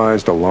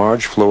supervised a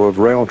large flow of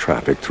rail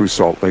traffic through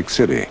Salt Lake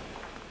City.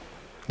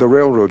 The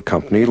railroad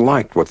company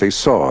liked what they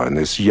saw in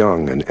this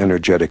young and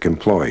energetic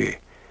employee,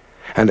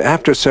 and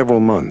after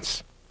several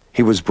months,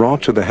 he was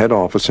brought to the head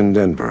office in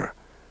Denver,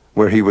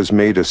 where he was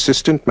made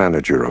assistant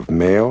manager of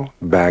mail,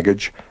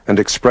 baggage, and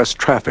express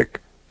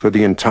traffic for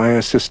the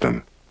entire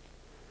system.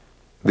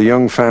 The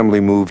young family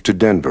moved to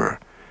Denver,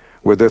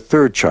 where their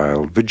third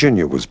child,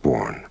 Virginia, was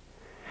born,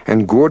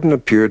 and Gordon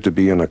appeared to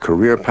be on a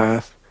career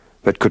path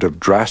that could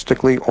have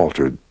drastically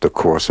altered the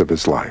course of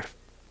his life.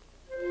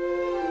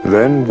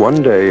 Then,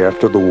 one day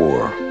after the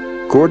war,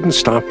 Gordon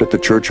stopped at the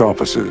church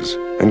offices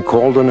and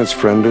called on his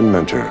friend and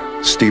mentor,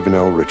 Stephen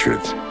L.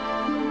 Richards.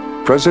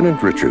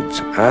 President Richards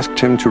asked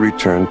him to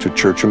return to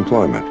church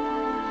employment.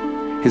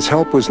 His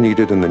help was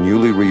needed in the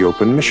newly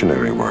reopened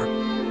missionary work.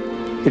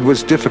 It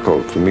was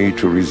difficult for me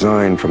to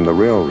resign from the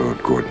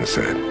railroad, Gordon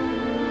said.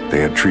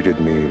 They had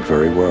treated me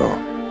very well.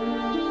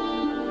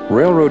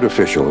 Railroad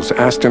officials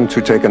asked him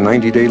to take a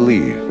 90-day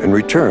leave and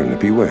return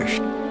if he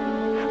wished.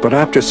 But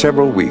after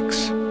several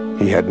weeks,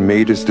 he had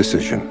made his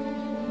decision.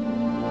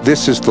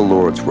 This is the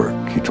Lord's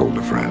work, he told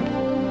a friend,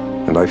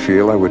 and I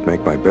feel I would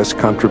make my best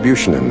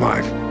contribution in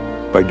life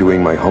by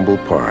doing my humble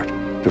part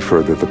to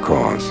further the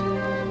cause.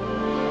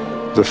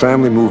 The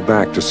family moved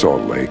back to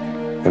Salt Lake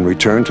and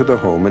returned to their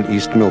home in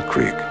East Mill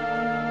Creek.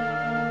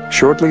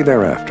 Shortly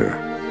thereafter,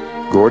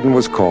 Gordon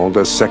was called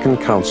as second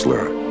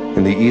counselor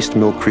in the East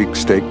Mill Creek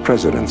Stake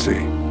Presidency.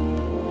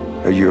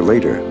 A year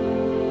later,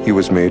 he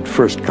was made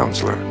first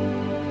counselor.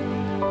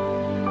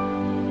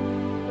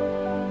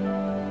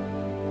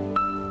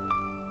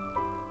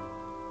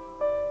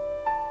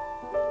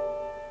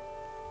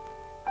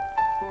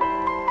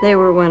 They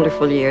were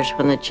wonderful years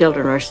when the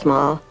children were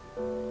small.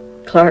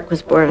 Clark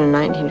was born in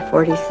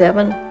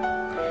 1947,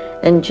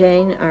 and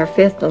Jane, our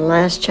fifth and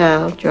last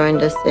child,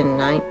 joined us in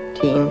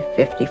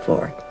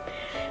 1954.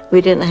 We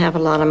didn't have a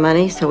lot of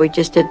money, so we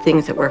just did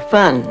things that were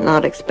fun,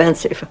 not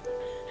expensive.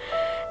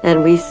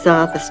 And we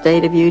saw the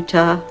state of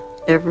Utah,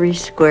 every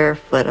square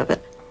foot of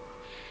it.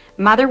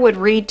 Mother would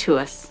read to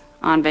us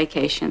on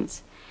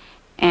vacations,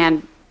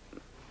 and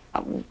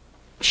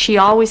she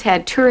always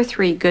had 2 or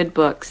 3 good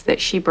books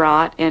that she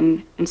brought,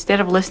 and instead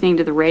of listening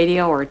to the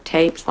radio or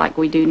tapes like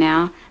we do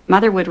now,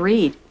 Mother would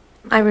read.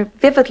 I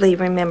vividly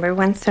remember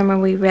one summer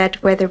we read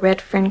Where the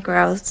Red Fern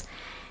Grows.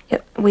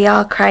 We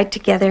all cried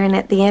together, and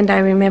at the end I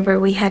remember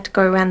we had to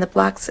go around the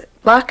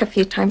block a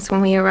few times when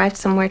we arrived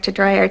somewhere to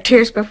dry our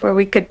tears before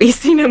we could be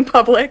seen in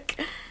public.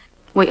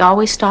 We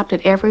always stopped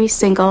at every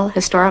single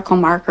historical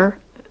marker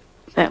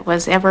that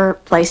was ever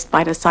placed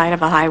by the side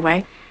of a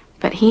highway.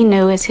 But he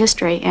knew his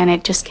history, and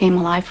it just came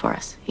alive for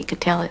us. He could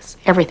tell us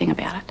everything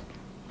about it.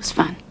 It was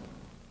fun.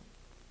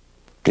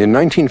 In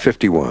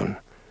 1951,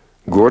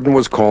 Gordon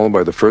was called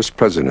by the First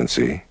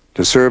Presidency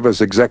to serve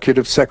as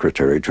Executive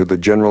Secretary to the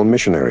General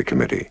Missionary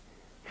Committee.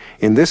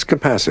 In this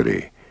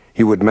capacity,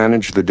 he would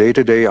manage the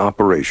day-to-day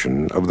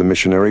operation of the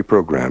missionary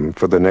program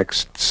for the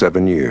next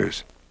 7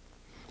 years.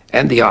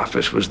 And the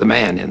office was the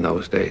man in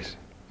those days.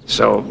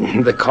 So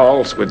the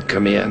calls would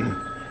come in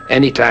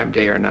anytime,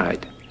 day or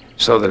night,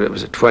 so that it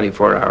was a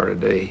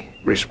 24-hour-a-day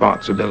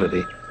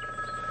responsibility.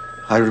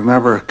 I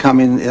remember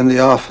coming in the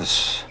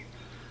office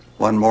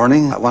one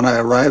morning. When I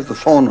arrived, the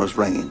phone was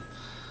ringing.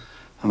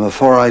 And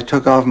before I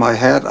took off my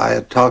hat, I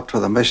had talked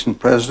with a mission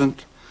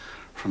president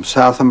from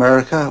South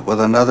America,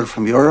 with another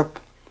from Europe,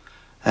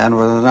 and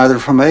with another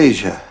from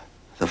Asia.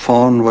 The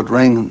phone would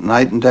ring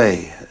night and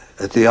day,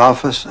 at the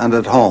office and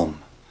at home.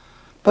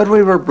 But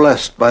we were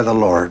blessed by the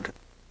Lord.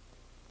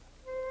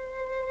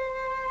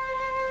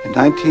 In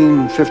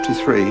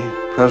 1953,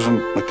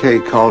 President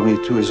McKay called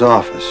me to his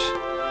office.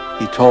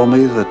 He told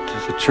me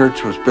that the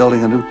church was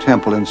building a new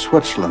temple in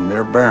Switzerland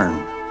near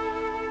Bern,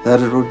 that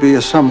it would be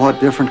a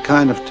somewhat different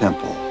kind of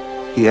temple.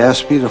 He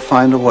asked me to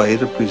find a way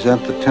to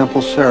present the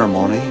temple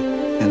ceremony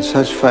in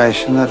such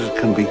fashion that it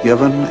can be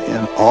given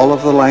in all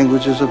of the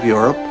languages of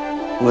Europe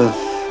with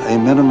a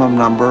minimum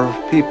number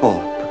of people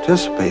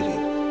participating.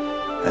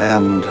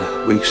 And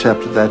we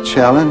accepted that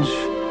challenge.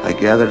 I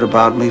gathered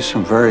about me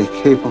some very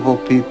capable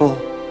people,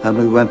 and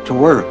we went to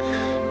work.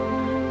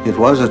 It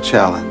was a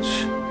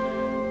challenge.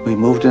 We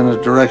moved in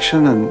a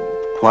direction and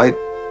quite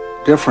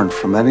different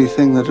from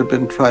anything that had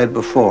been tried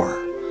before.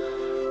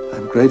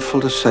 I'm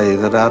grateful to say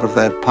that out of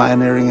that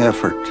pioneering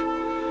effort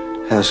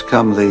has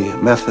come the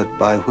method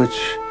by which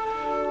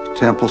the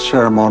temple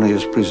ceremony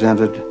is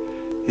presented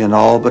in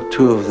all but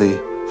 2 of the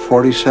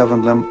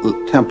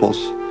 47 temples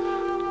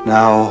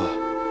now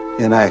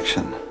in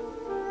action.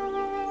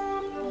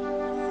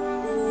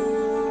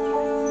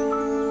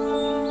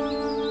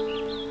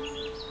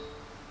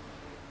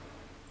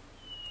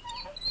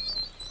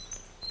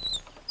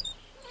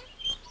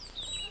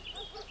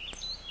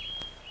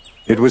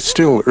 It was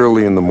still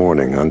early in the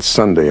morning on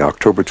Sunday,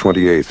 October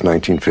 28,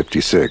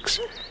 1956,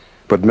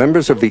 but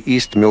members of the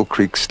East Mill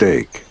Creek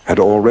Stake had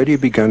already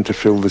begun to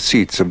fill the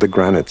seats of the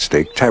Granite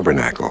Stake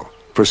Tabernacle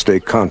for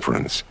stake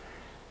conference.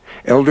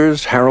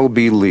 Elders Harold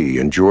B. Lee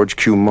and George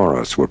Q.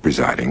 Morris were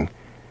presiding,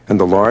 and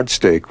the large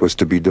stake was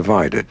to be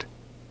divided.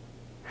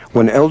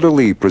 When Elder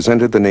Lee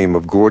presented the name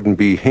of Gordon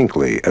B.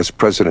 Hinckley as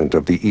president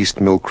of the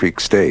East Mill Creek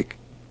Stake,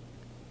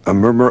 a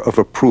murmur of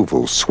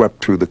approval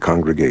swept through the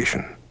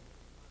congregation.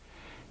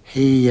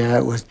 He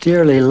was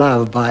dearly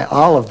loved by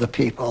all of the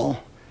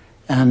people,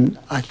 and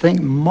I think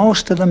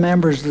most of the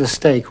members of the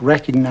stake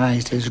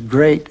recognized his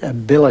great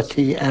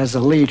ability as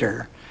a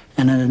leader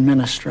and an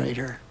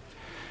administrator.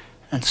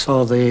 And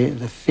so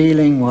the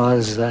feeling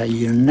was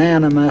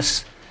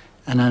unanimous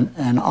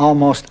and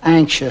almost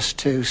anxious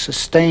to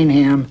sustain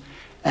him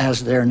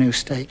as their new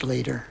stake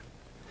leader.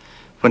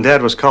 When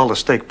Dad was called a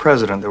stake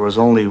president, there was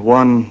only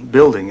one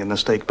building in the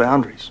stake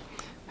boundaries.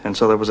 And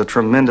so there was a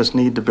tremendous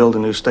need to build a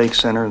new stake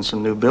center and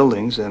some new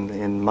buildings. And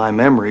in my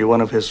memory,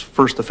 one of his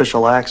first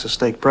official acts as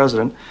stake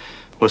president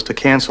was to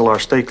cancel our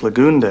stake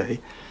lagoon day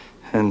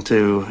and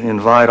to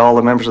invite all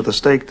the members of the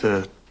stake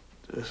to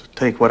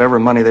take whatever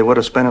money they would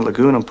have spent at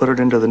Lagoon and put it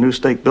into the new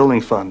stake building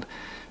fund.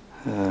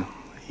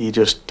 He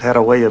just had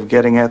a way of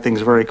getting at things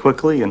very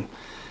quickly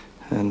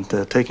and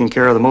taking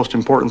care of the most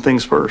important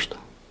things first.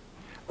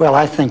 Well,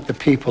 I think the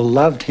people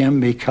loved him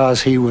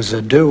because he was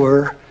a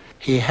doer.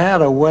 He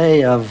had a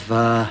way of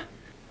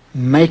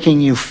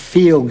making you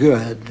feel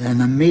good, and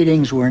the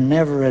meetings were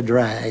never a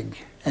drag.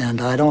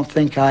 And I don't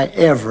think I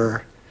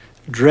ever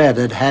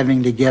dreaded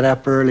having to get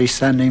up early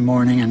Sunday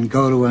morning and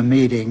go to a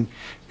meeting,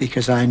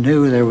 because I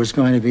knew there was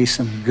going to be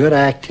some good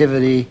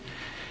activity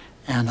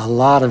and a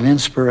lot of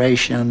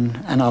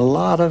inspiration and a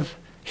lot of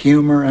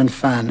humor and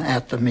fun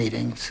at the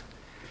meetings.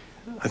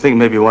 I think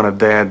maybe one of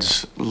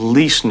Dad's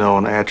least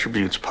known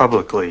attributes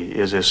publicly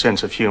is his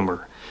sense of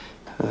humor.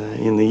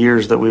 In the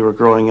years that we were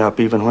growing up,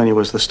 even when he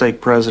was the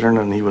stake president,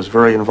 and he was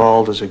very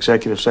involved as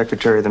executive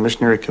secretary of the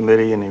missionary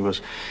committee, and he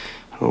was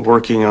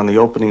working on the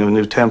opening of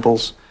new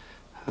temples,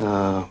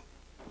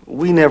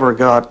 we never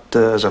got,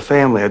 as a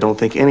family, I don't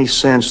think, any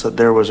sense that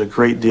there was a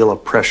great deal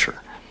of pressure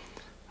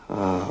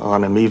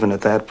on him even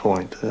at that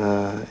point.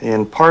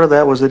 And part of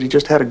that was that he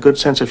just had a good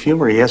sense of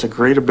humor. He has a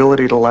great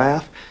ability to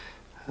laugh.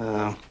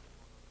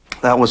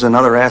 That was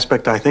another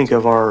aspect, I think,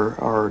 of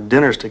our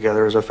dinners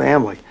together as a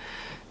family,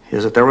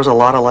 is that there was a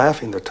lot of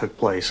laughing that took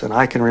place. And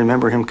I can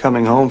remember him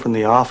coming home from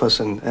the office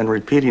and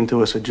repeating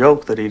to us a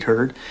joke that he'd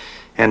heard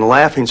and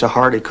laughing so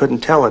hard he couldn't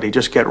tell it. He'd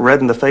just get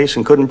red in the face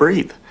and couldn't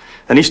breathe.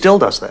 And he still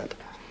does that.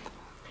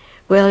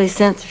 Well, his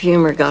sense of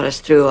humor got us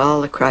through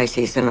all the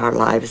crises in our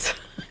lives.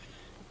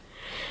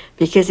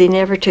 Because he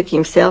never took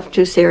himself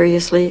too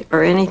seriously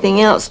or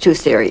anything else too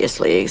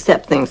seriously,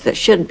 except things that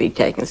should be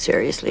taken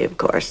seriously, of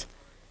course.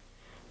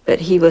 But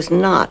he was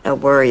not a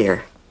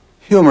worrier.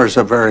 Humor is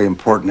a very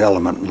important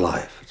element in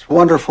life. It's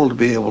wonderful to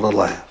be able to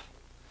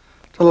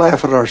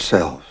laugh at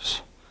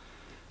ourselves,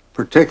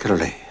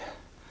 particularly.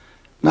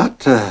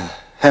 Not to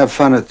have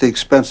fun at the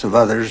expense of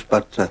others,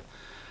 but to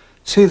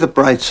see the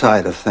bright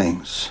side of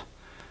things.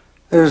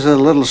 There's a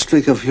little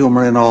streak of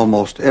humor in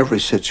almost every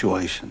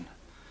situation,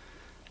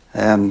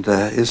 and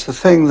it's the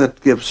thing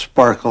that gives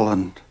sparkle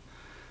and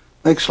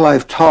makes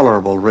life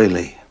tolerable,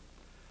 really.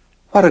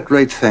 What a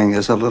great thing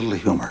is a little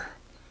humor.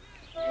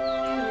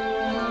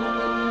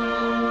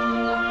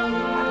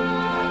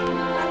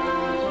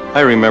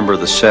 I remember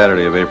the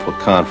Saturday of April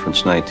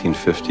Conference,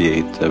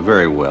 1958,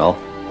 very well.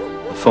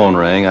 The phone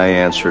rang. I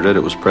answered it.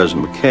 It was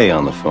President McKay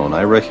on the phone.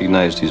 I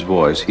recognized his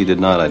voice. He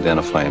did not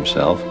identify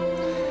himself.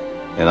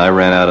 And I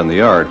ran out in the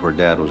yard where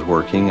Dad was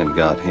working and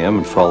got him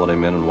and followed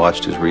him in and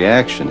watched his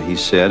reaction. He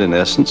said, in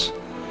essence,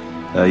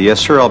 "Yes,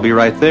 sir, I'll be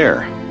right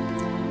there."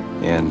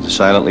 And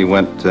silently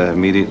went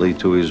immediately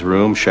to his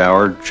room,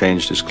 showered,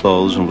 changed his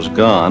clothes, and was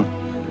gone.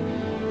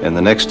 And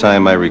the next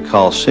time I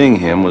recall seeing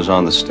him was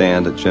on the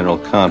stand at General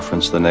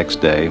Conference the next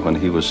day when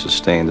he was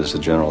sustained as the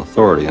General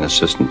Authority and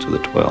assistant to the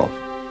 12.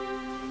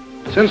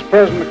 Since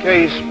President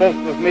McKay spoke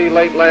with me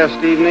late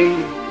last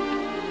evening,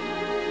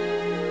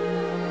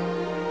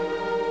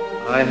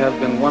 I have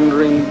been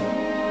wondering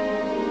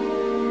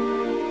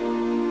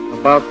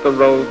about the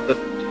road that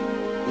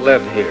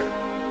led here.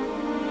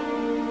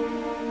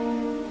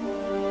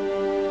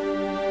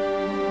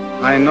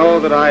 I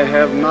know that I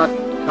have not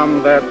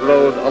come that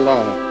road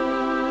alone,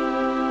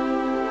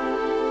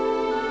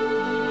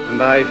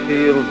 and I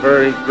feel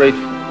very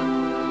grateful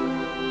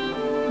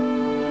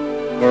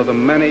for the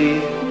many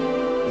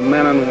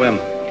men and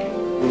women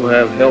who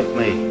have helped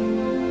me.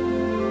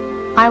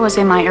 I was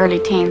in my early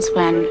teens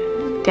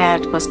when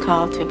Dad was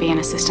called to be an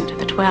assistant to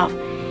the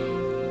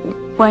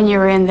 12. When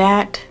you're in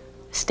that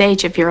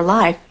stage of your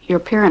life, your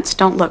parents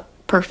don't look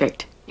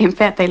perfect. In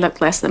fact, they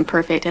look less than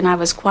perfect, and I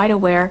was quite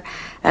aware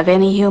of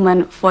any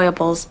human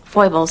foibles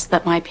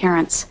that my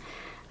parents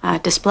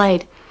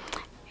displayed.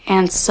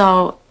 And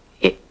so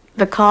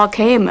the call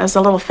came as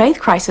a little faith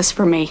crisis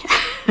for me.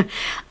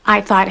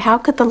 I thought, how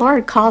could the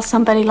Lord call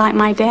somebody like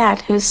my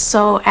dad, who's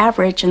so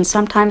average and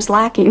sometimes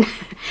lacking?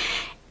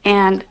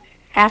 And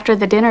after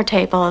the dinner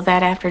table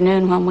that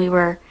afternoon, when we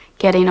were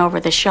getting over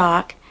the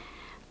shock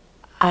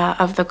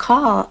of the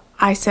call,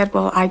 I said,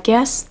 well, I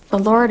guess the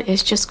Lord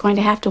is just going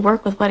to have to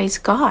work with what he's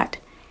got.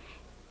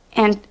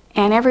 And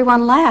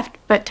everyone laughed,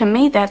 but to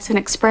me that's an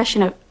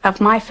expression of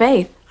my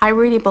faith. I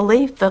really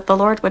believed that the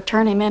Lord would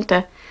turn him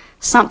into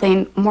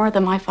something more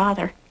than my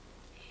father.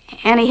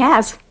 And he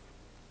has.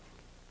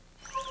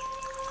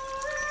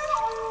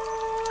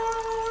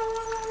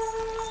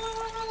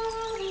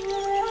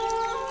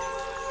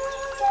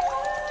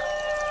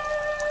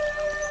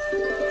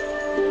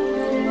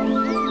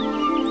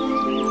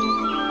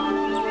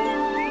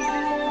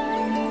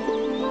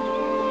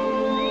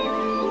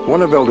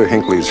 One of Elder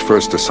Hinckley's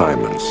first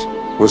assignments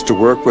was to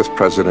work with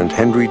President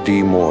Henry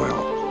D.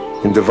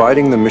 Moyle in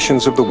dividing the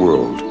missions of the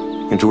world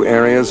into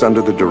areas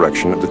under the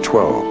direction of the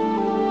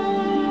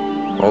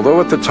 12.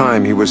 Although at the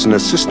time he was an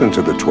assistant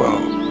to the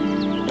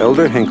 12,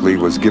 Elder Hinckley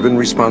was given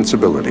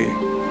responsibility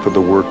for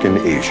the work in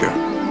Asia.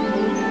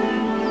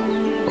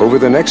 Over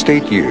the next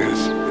 8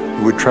 years,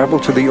 he would travel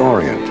to the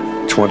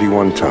Orient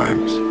 21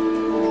 times.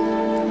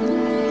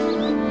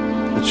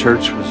 The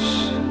church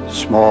was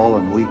small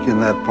and weak in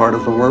that part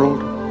of the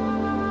world.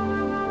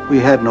 We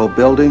had no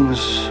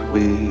buildings.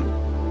 We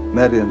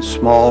met in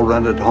small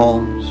rented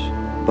homes,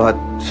 but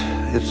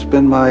it's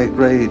been my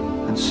great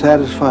and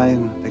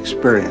satisfying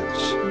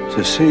experience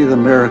to see the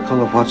miracle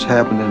of what's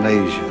happened in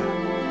Asia.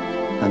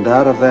 And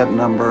out of that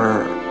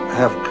number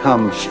have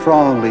come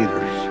strong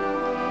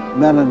leaders,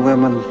 men and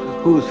women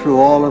who through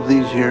all of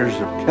these years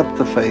have kept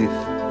the faith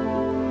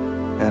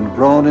and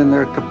grown in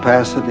their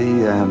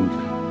capacity and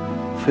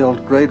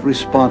filled great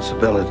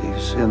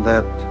responsibilities in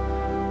that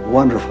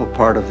wonderful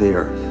part of the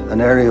earth,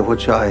 an area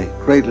which I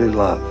greatly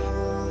love.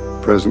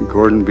 President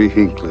Gordon B.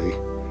 Hinckley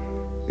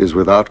is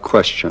without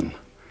question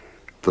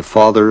the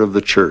father of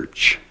the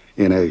church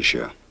in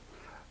Asia.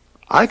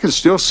 I can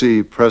still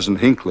see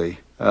President Hinckley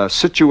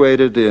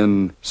situated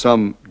in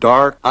some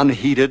dark,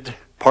 unheated,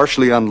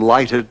 partially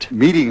unlighted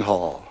meeting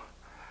hall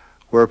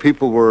where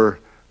people were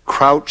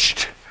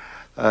crouched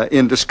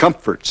in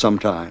discomfort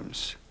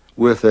sometimes,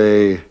 with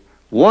a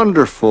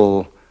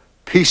wonderful,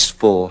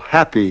 peaceful,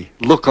 happy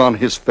look on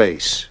his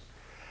face,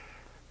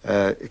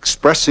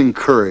 expressing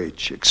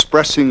courage,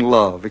 expressing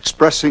love,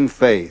 expressing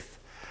faith,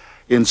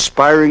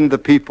 inspiring the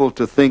people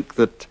to think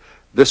that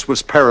this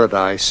was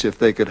paradise if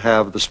they could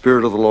have the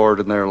Spirit of the Lord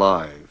in their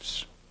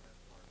lives.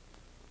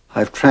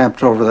 I've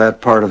tramped over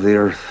that part of the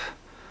earth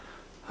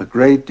a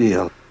great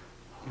deal,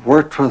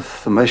 worked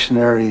with the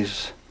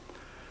missionaries,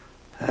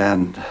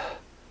 and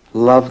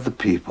loved the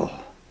people,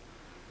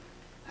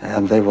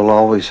 and they will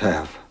always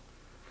have.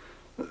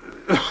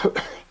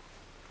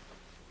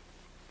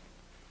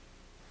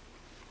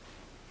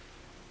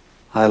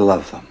 I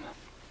love them.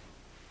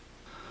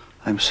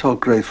 I'm so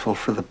grateful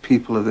for the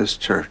people of this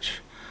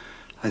church.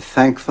 I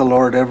thank the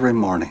Lord every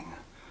morning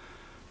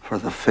for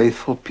the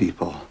faithful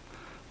people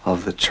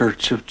of the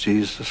Church of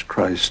Jesus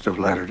Christ of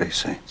Latter-day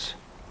Saints.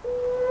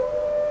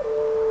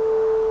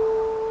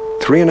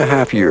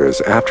 3.5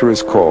 years after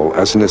his call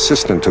as an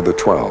assistant to the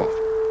 12,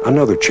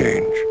 another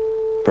change,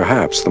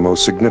 perhaps the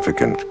most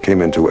significant,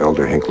 came into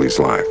Elder Hinckley's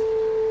life.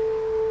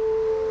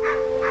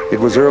 It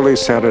was early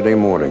Saturday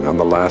morning on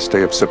the last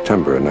day of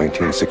September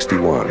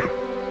 1961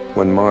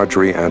 when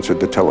Marjorie answered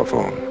the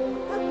telephone.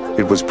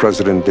 It was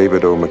President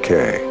David O.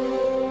 McKay.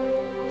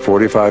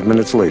 45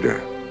 minutes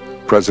later,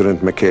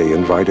 President McKay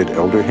invited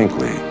Elder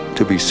Hinckley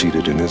to be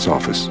seated in his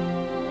office.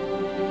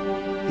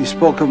 He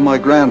spoke of my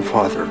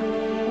grandfather,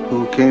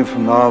 who came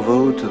from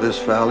Nauvoo to this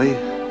valley,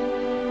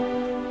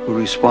 who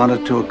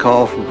responded to a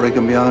call from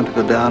Brigham Young to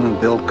go down and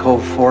build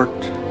Cove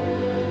Fort.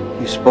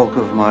 He spoke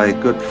of my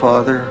good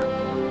father,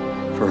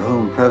 for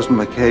whom President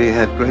McKay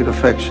had great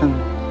affection.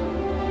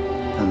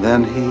 And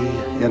then he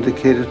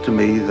indicated to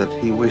me that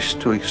he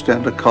wished to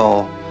extend a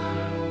call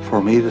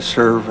for me to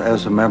serve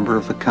as a member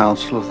of the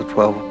Council of the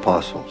 12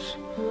 Apostles.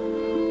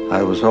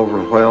 I was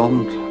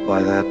overwhelmed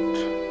by that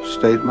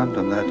statement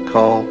and that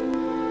call.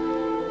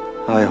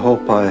 I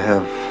hope I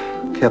have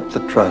kept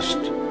the trust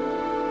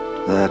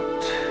that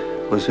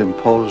was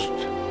imposed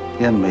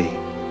in me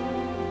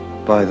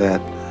by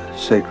that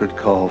sacred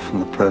call from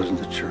the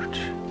President of the Church.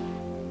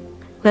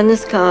 When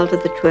this call to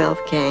the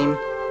 12 came,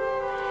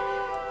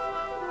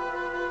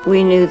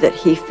 we knew that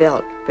he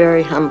felt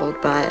very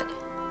humbled by it,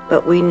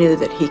 but we knew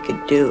that he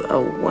could do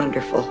a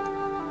wonderful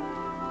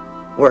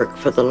work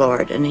for the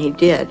Lord, and he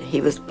did.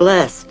 He was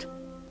blessed.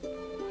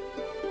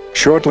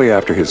 Shortly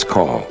after his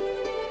call,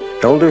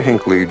 Elder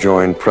Hinckley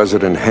joined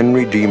President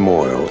Henry D.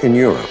 Moyle in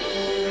Europe,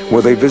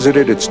 where they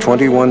visited its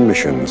 21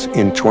 missions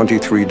in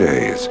 23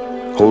 days,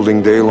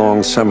 holding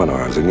day-long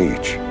seminars in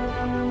each.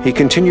 He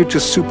continued to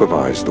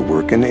supervise the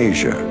work in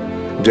Asia,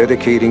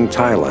 dedicating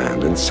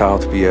Thailand and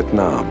South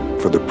Vietnam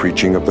for the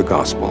preaching of the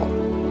gospel.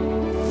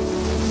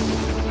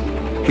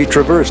 He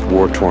traversed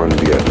war-torn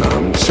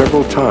Vietnam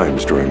several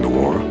times during the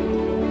war,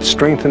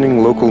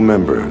 strengthening local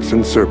members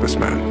and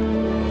servicemen.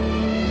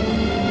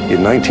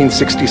 In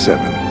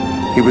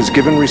 1967, he was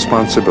given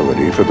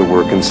responsibility for the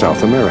work in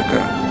South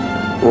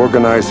America,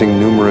 organizing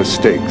numerous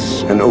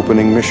stakes and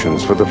opening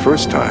missions for the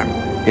first time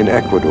in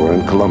Ecuador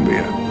and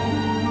Colombia.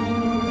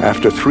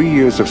 After 3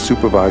 years of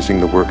supervising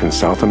the work in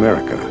South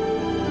America,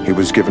 he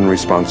was given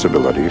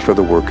responsibility for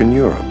the work in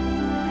Europe,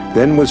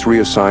 then was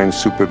reassigned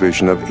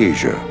supervision of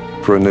Asia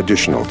for an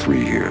additional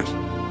 3 years.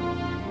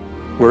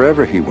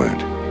 Wherever he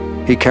went,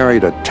 he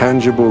carried a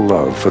tangible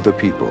love for the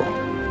people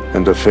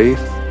and a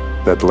faith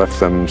that left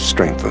them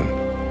strengthened.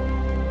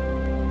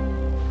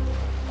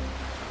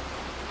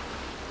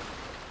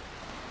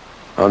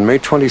 On May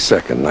 22,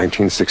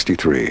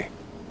 1963,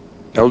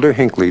 Elder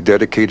Hinckley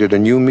dedicated a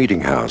new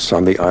meeting house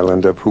on the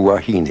island of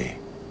Huahine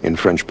in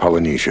French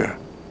Polynesia.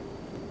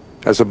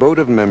 As a boat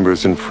of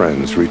members and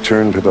friends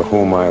returned to the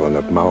home island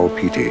of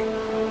Maupiti,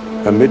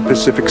 a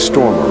mid-Pacific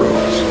storm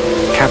arose,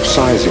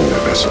 capsizing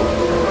their vessel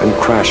and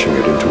crashing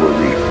it into a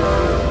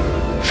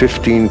reef.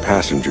 15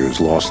 passengers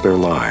lost their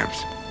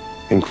lives,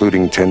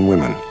 including 10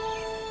 women,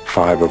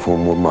 5 of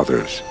whom were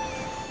mothers,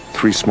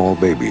 3 small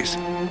babies,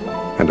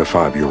 and a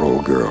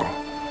 5-year-old girl.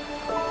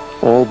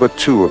 All but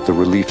 2 of the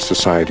Relief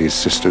Society's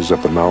Sisters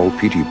of the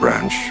Maupiti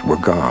branch were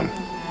gone.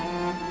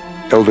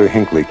 Elder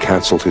Hinckley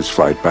canceled his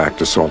flight back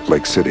to Salt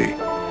Lake City,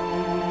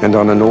 and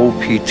on an old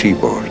PT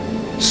boat,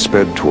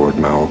 sped toward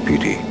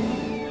Maupiti.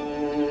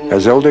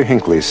 As Elder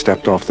Hinckley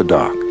stepped off the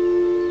dock,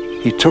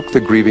 he took the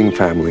grieving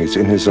families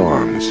in his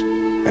arms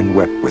and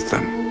wept with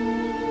them.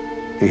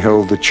 He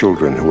held the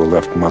children who were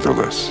left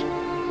motherless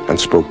and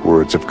spoke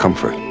words of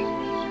comfort.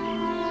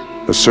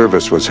 The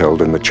service was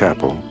held in the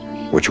chapel,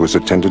 which was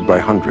attended by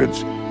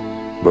hundreds,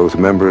 both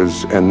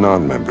members and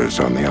non-members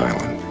on the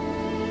island.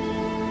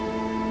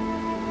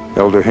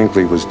 Elder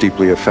Hinckley was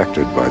deeply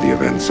affected by the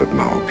events of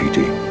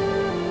Maupiti.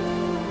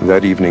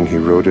 That evening he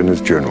wrote in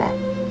his journal,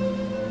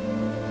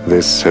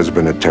 "This has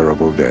been a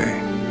terrible day.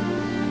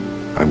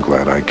 I'm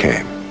glad I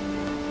came.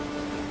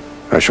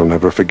 I shall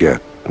never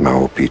forget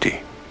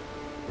Maupiti."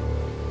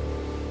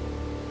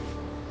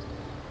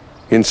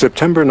 In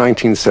September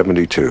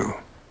 1972,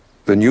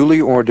 the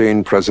newly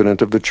ordained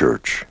president of the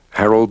church,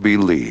 Harold B.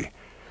 Lee,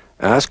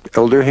 asked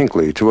Elder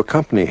Hinckley to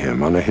accompany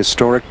him on a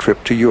historic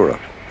trip to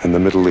Europe and the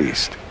Middle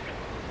East.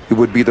 It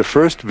would be the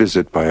first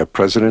visit by a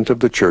president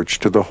of the church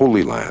to the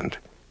Holy Land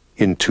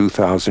in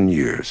 2,000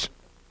 years.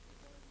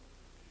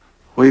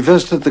 We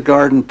visited the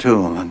Garden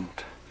Tomb, and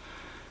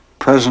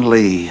President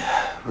Lee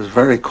was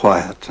very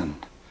quiet, and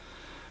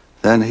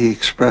then he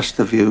expressed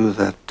the view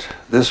that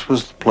this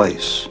was the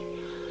place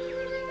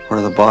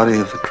where the body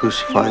of the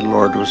crucified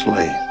Lord was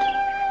laid,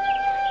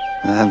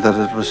 and that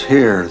it was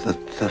here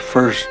that the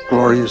first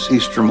glorious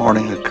Easter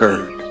morning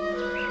occurred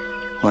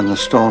when the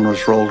stone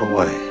was rolled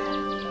away.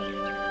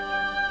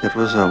 It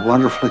was a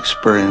wonderful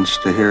experience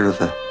to hear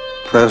the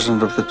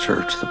president of the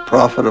church, the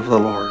prophet of the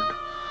Lord,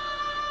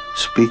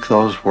 speak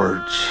those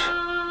words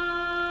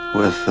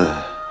with the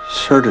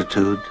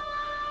certitude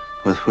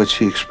with which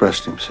he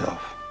expressed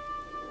himself.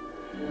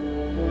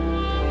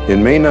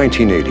 In May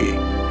 1980,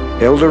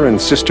 Elder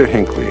and Sister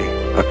Hinckley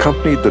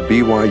accompanied the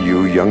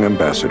BYU Young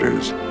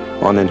Ambassadors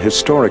on an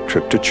historic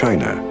trip to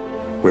China,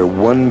 where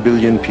 1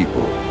 billion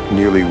people,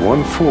 nearly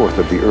 1/4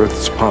 of the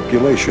Earth's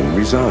population,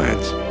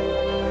 resides.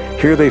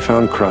 Here they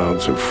found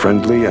crowds of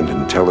friendly and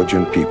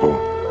intelligent people,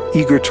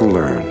 eager to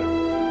learn.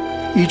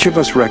 Each of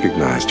us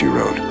recognized, he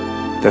wrote,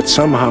 that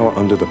somehow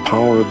under the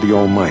power of the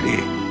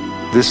Almighty,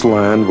 this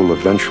land will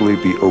eventually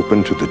be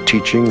open to the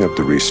teaching of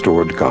the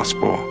restored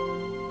gospel.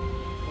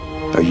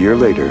 A year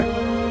later,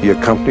 he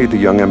accompanied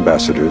the young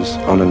ambassadors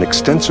on an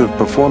extensive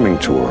performing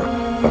tour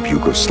of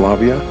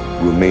Yugoslavia,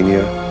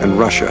 Romania, and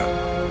Russia.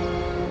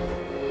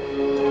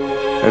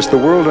 As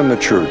the world and the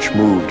church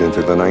moved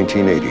into the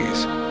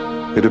 1980s,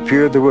 it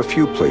appeared there were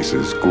few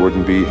places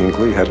Gordon B.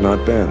 Hinckley had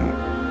not been,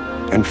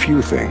 and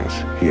few things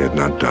he had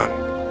not done.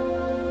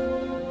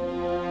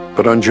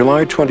 But on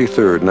July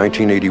 23,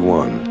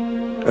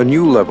 1981, a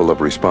new level of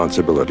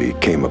responsibility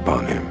came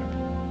upon him.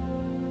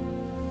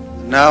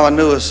 Now a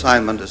new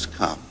assignment has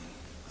come.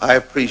 I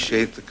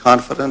appreciate the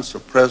confidence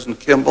of President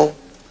Kimball,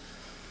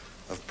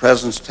 of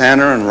Presidents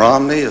Tanner and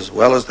Romney, as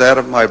well as that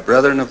of my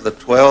brethren of the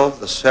 12,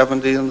 the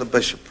 70, and the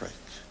bishopric.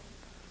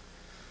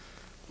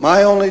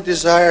 My only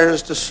desire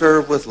is to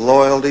serve with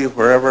loyalty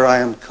wherever I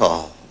am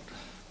called.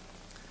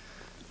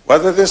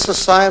 Whether this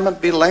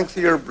assignment be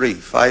lengthy or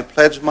brief, I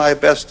pledge my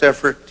best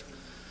effort,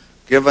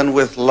 given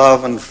with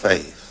love and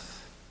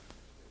faith.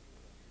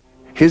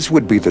 His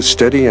would be the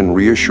steady and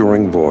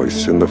reassuring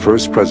voice in the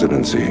first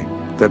presidency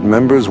that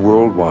members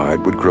worldwide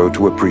would grow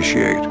to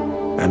appreciate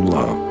and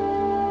love.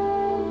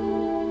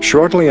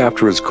 Shortly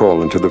after his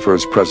call into the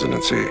first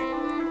presidency,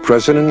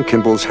 President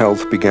Kimball's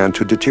health began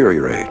to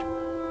deteriorate.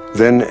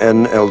 Then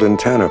N. Eldon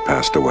Tanner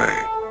passed away,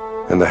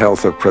 and the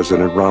health of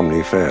President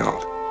Romney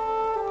failed.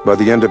 By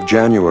the end of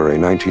January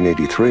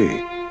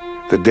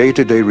 1983, the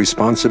day-to-day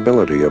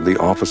responsibility of the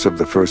office of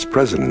the first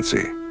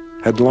presidency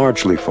had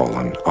largely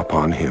fallen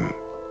upon him.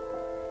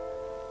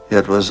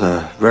 It was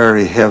a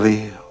very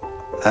heavy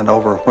and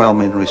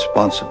overwhelming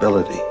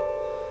responsibility.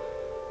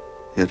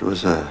 It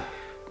was an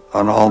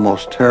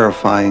almost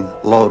terrifying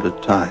load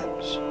at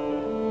times.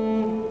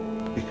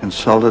 We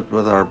consulted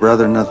with our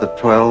brethren of the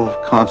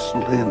 12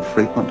 constantly and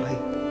frequently,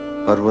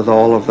 but with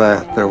all of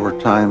that, there were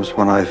times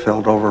when I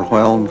felt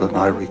overwhelmed, and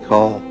I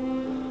recall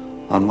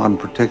on one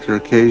particular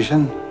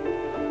occasion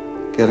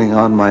getting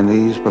on my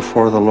knees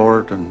before the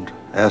Lord and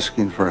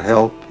asking for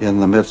help in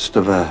the midst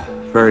of a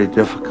very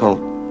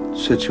difficult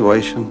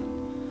situation.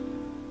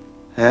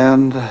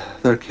 And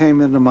there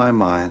came into my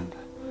mind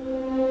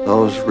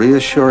those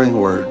reassuring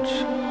words,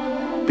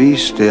 "Be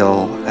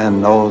still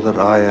and know that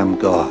I am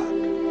God."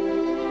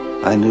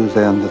 I knew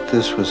then that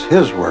this was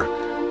His work,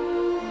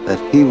 that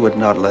He would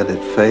not let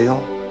it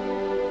fail,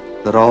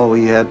 that all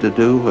we had to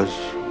do was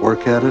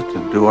work at it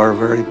and do our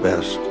very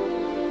best,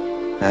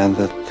 and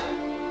that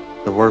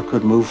the work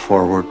would move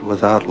forward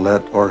without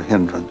let or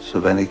hindrance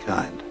of any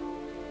kind.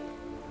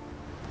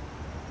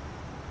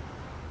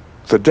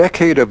 The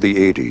decade of the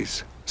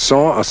 80s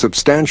saw a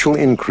substantial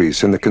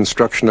increase in the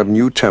construction of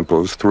new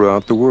temples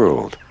throughout the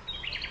world.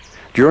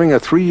 During a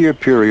 3-year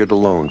period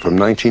alone from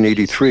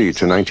 1983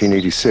 to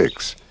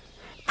 1986,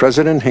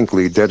 President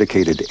Hinckley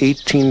dedicated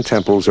 18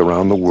 temples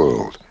around the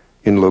world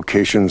in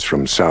locations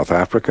from South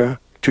Africa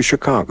to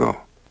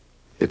Chicago.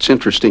 It's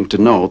interesting to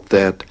note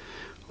that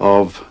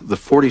of the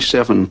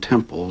 47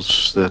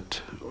 temples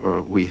that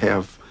we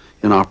have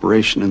in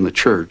operation in the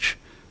church,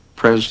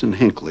 President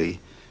Hinckley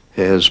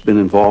has been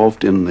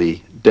involved in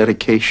the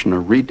dedication or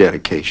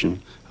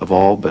rededication of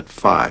all but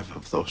 5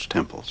 of those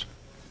temples.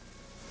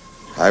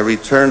 I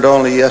returned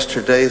only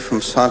yesterday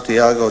from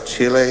Santiago,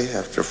 Chile,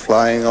 after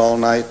flying all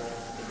night.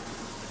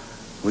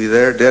 We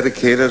there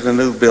dedicated a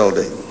new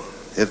building.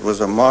 It was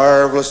a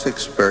marvelous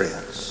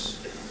experience.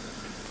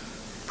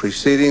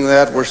 Preceding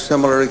that were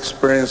similar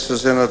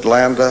experiences in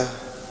Atlanta,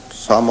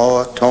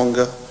 Samoa,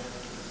 Tonga,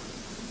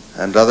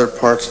 and other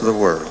parts of the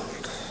world.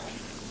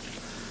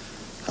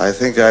 I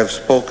think I've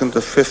spoken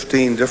to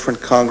 15 different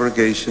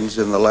congregations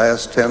in the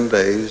last 10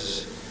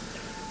 days,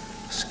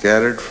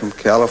 scattered from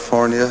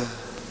California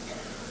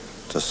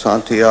to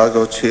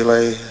Santiago,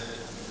 Chile,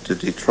 to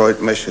Detroit,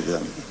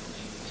 Michigan.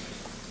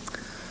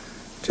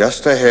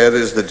 Just ahead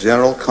is the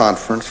General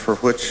Conference, for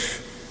which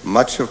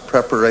much of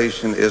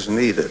preparation is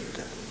needed.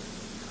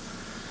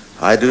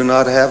 I do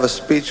not have a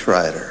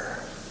speechwriter.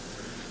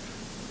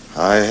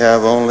 I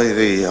have only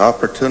the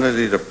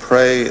opportunity to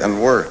pray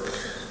and work.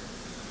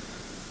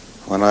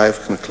 When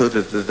I've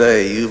concluded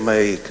today, you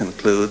may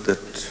conclude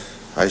that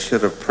I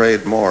should have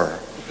prayed more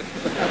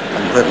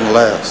and written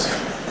less.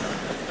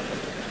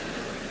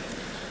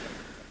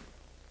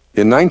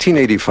 In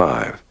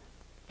 1985,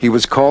 he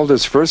was called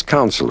as first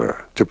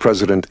counselor to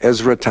President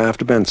Ezra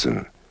Taft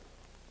Benson,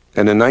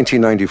 and in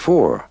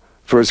 1994,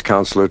 first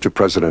counselor to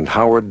President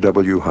Howard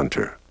W.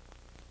 Hunter.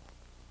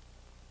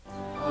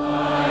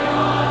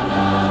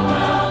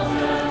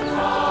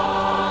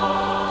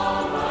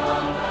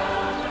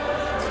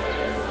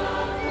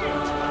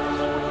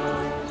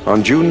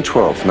 On June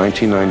 12,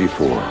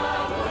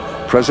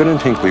 1994,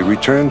 President Hinckley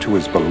returned to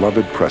his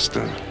beloved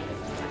Preston,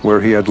 where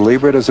he had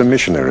labored as a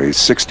missionary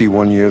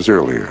 61 years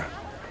earlier.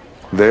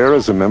 There,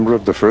 as a member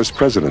of the First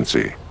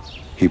Presidency,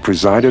 he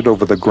presided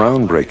over the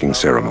groundbreaking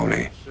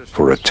ceremony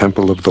for a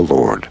Temple of the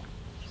Lord.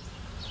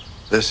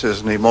 This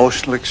is an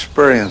emotional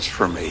experience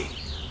for me.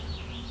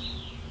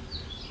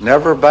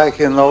 Never back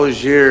in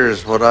those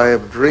years would I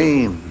have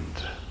dreamed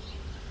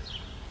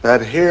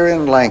that here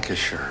in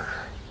Lancashire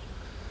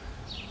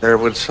there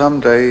would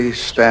someday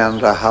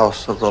stand a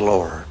house of the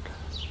Lord,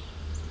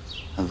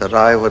 and that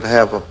I would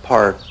have a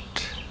part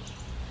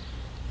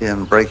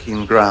in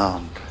breaking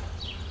ground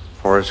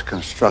for its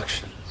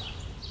construction.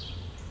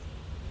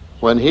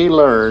 When he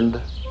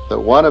learned that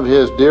one of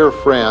his dear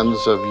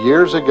friends of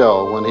years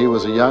ago, when he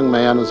was a young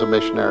man as a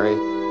missionary,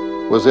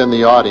 was in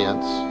the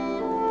audience,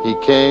 he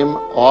came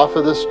off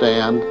of the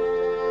stand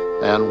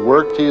and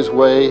worked his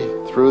way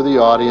through the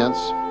audience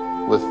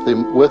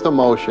with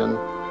emotion,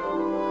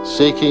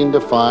 seeking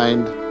to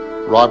find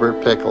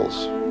Robert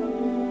Pickles.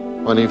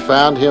 When he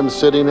found him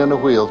sitting in a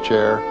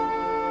wheelchair,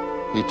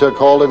 he took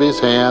hold of his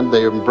hand,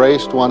 they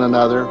embraced one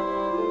another,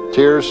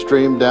 tears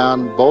streamed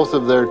down both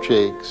of their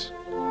cheeks,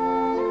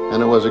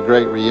 and it was a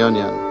great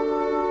reunion.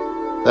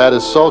 That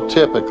is so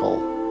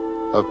typical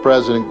of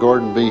President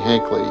Gordon B.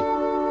 Hinckley,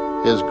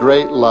 his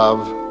great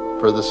love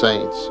for the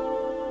saints.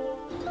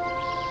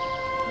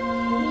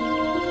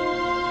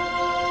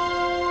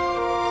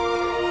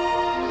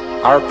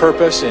 Our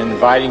purpose in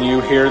inviting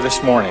you here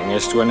this morning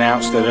is to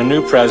announce that a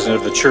new president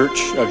of the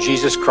Church of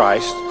Jesus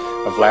Christ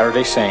of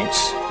Latter-day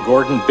Saints,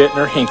 Gordon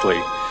Bittner Hinckley,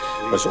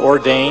 was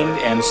ordained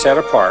and set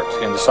apart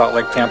in the Salt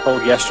Lake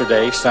Temple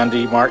yesterday,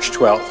 Sunday, March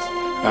 12th,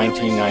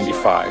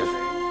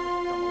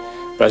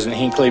 1995. President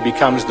Hinckley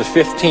becomes the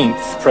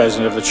 15th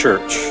president of the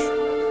church.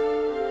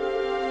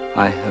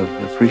 I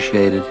have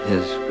appreciated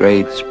his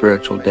great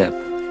spiritual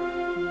depth,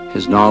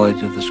 his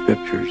knowledge of the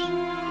Scriptures,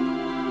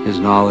 his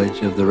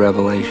knowledge of the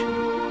revelation,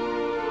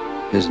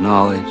 his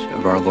knowledge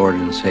of our Lord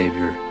and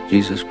Savior,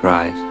 Jesus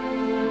Christ,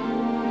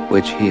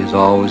 which he has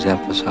always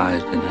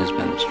emphasized in his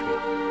ministry.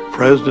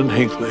 President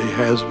Hinckley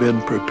has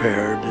been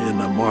prepared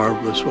in a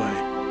marvelous way.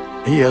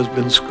 He has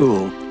been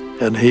schooled,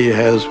 and he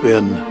has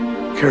been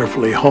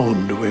carefully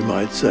honed, we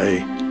might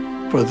say,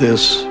 for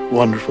this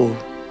wonderful,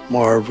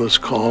 marvelous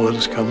call that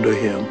has come to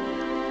him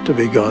to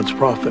be God's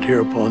prophet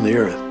here upon the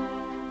earth.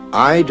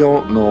 I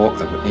don't know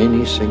of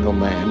any single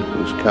man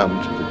who's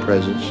come to the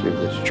presidency of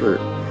this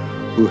church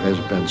who has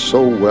been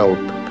so well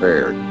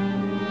prepared.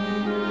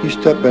 He's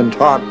been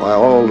taught by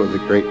all of the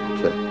great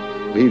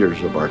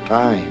leaders of our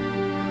time,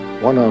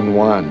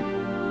 one-on-one.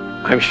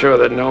 I'm sure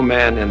that no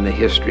man in the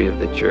history of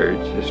the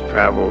church has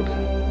traveled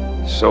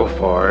so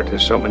far to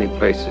so many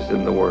places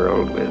in the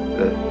world with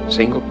the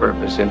single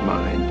purpose in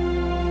mind,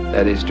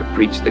 that is to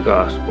preach the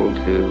gospel,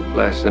 to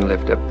bless and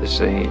lift up the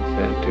saints,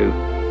 and to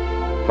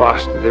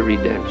foster the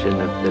redemption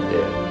of the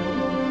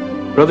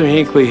dead. Brother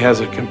Hinckley has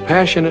a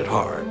compassionate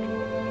heart,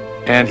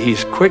 and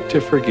he's quick to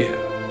forgive,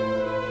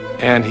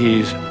 and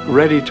he's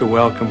ready to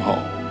welcome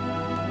home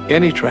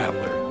any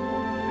traveler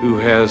who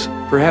has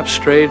perhaps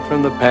strayed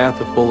from the path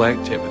of full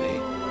activity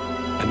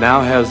and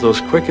now has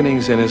those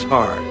quickenings in his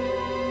heart,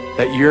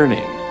 that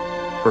yearning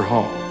for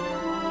home.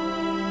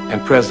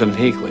 And President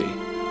Hinckley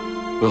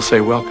will say,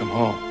 welcome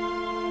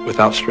home, with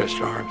outstretched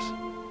arms.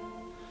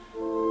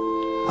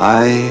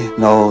 I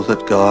know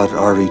that God,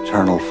 our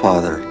eternal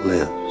Father,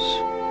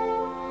 lives,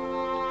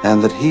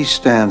 and that he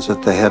stands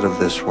at the head of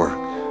this work.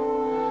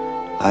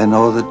 I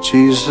know that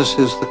Jesus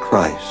is the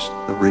Christ,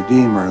 the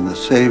Redeemer and the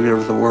Savior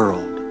of the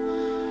world,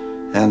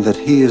 and that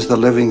he is the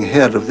living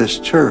head of this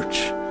church,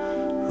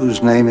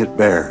 whose name it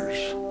bears.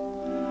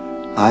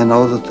 I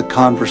know that the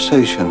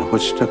conversation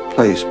which took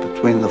place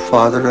between the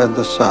Father and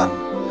the Son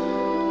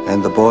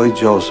and the boy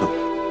Joseph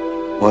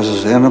was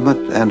as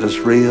intimate and as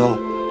real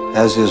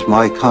as is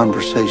my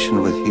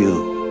conversation with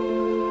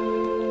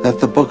you. That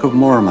the Book of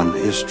Mormon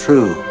is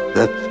true,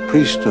 that the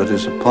priesthood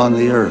is upon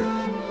the earth,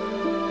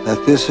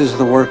 that this is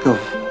the work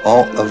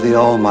of the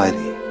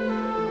Almighty,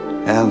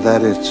 and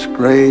that its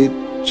great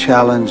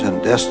challenge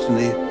and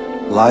destiny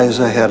lies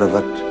ahead of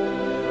it,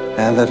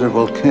 and that it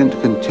will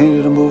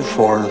continue to move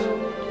forth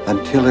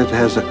until it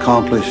has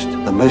accomplished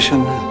the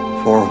mission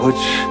for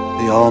which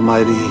the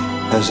Almighty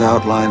has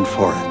outlined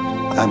for it.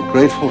 I'm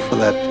grateful for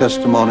that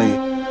testimony.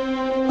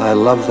 I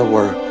love the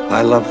work.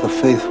 I love the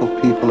faithful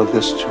people of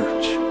this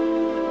church,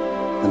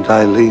 and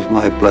I leave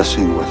my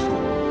blessing with them.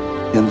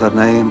 In the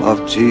name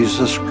of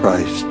Jesus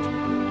Christ,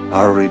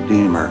 our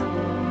Redeemer,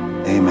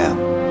 amen.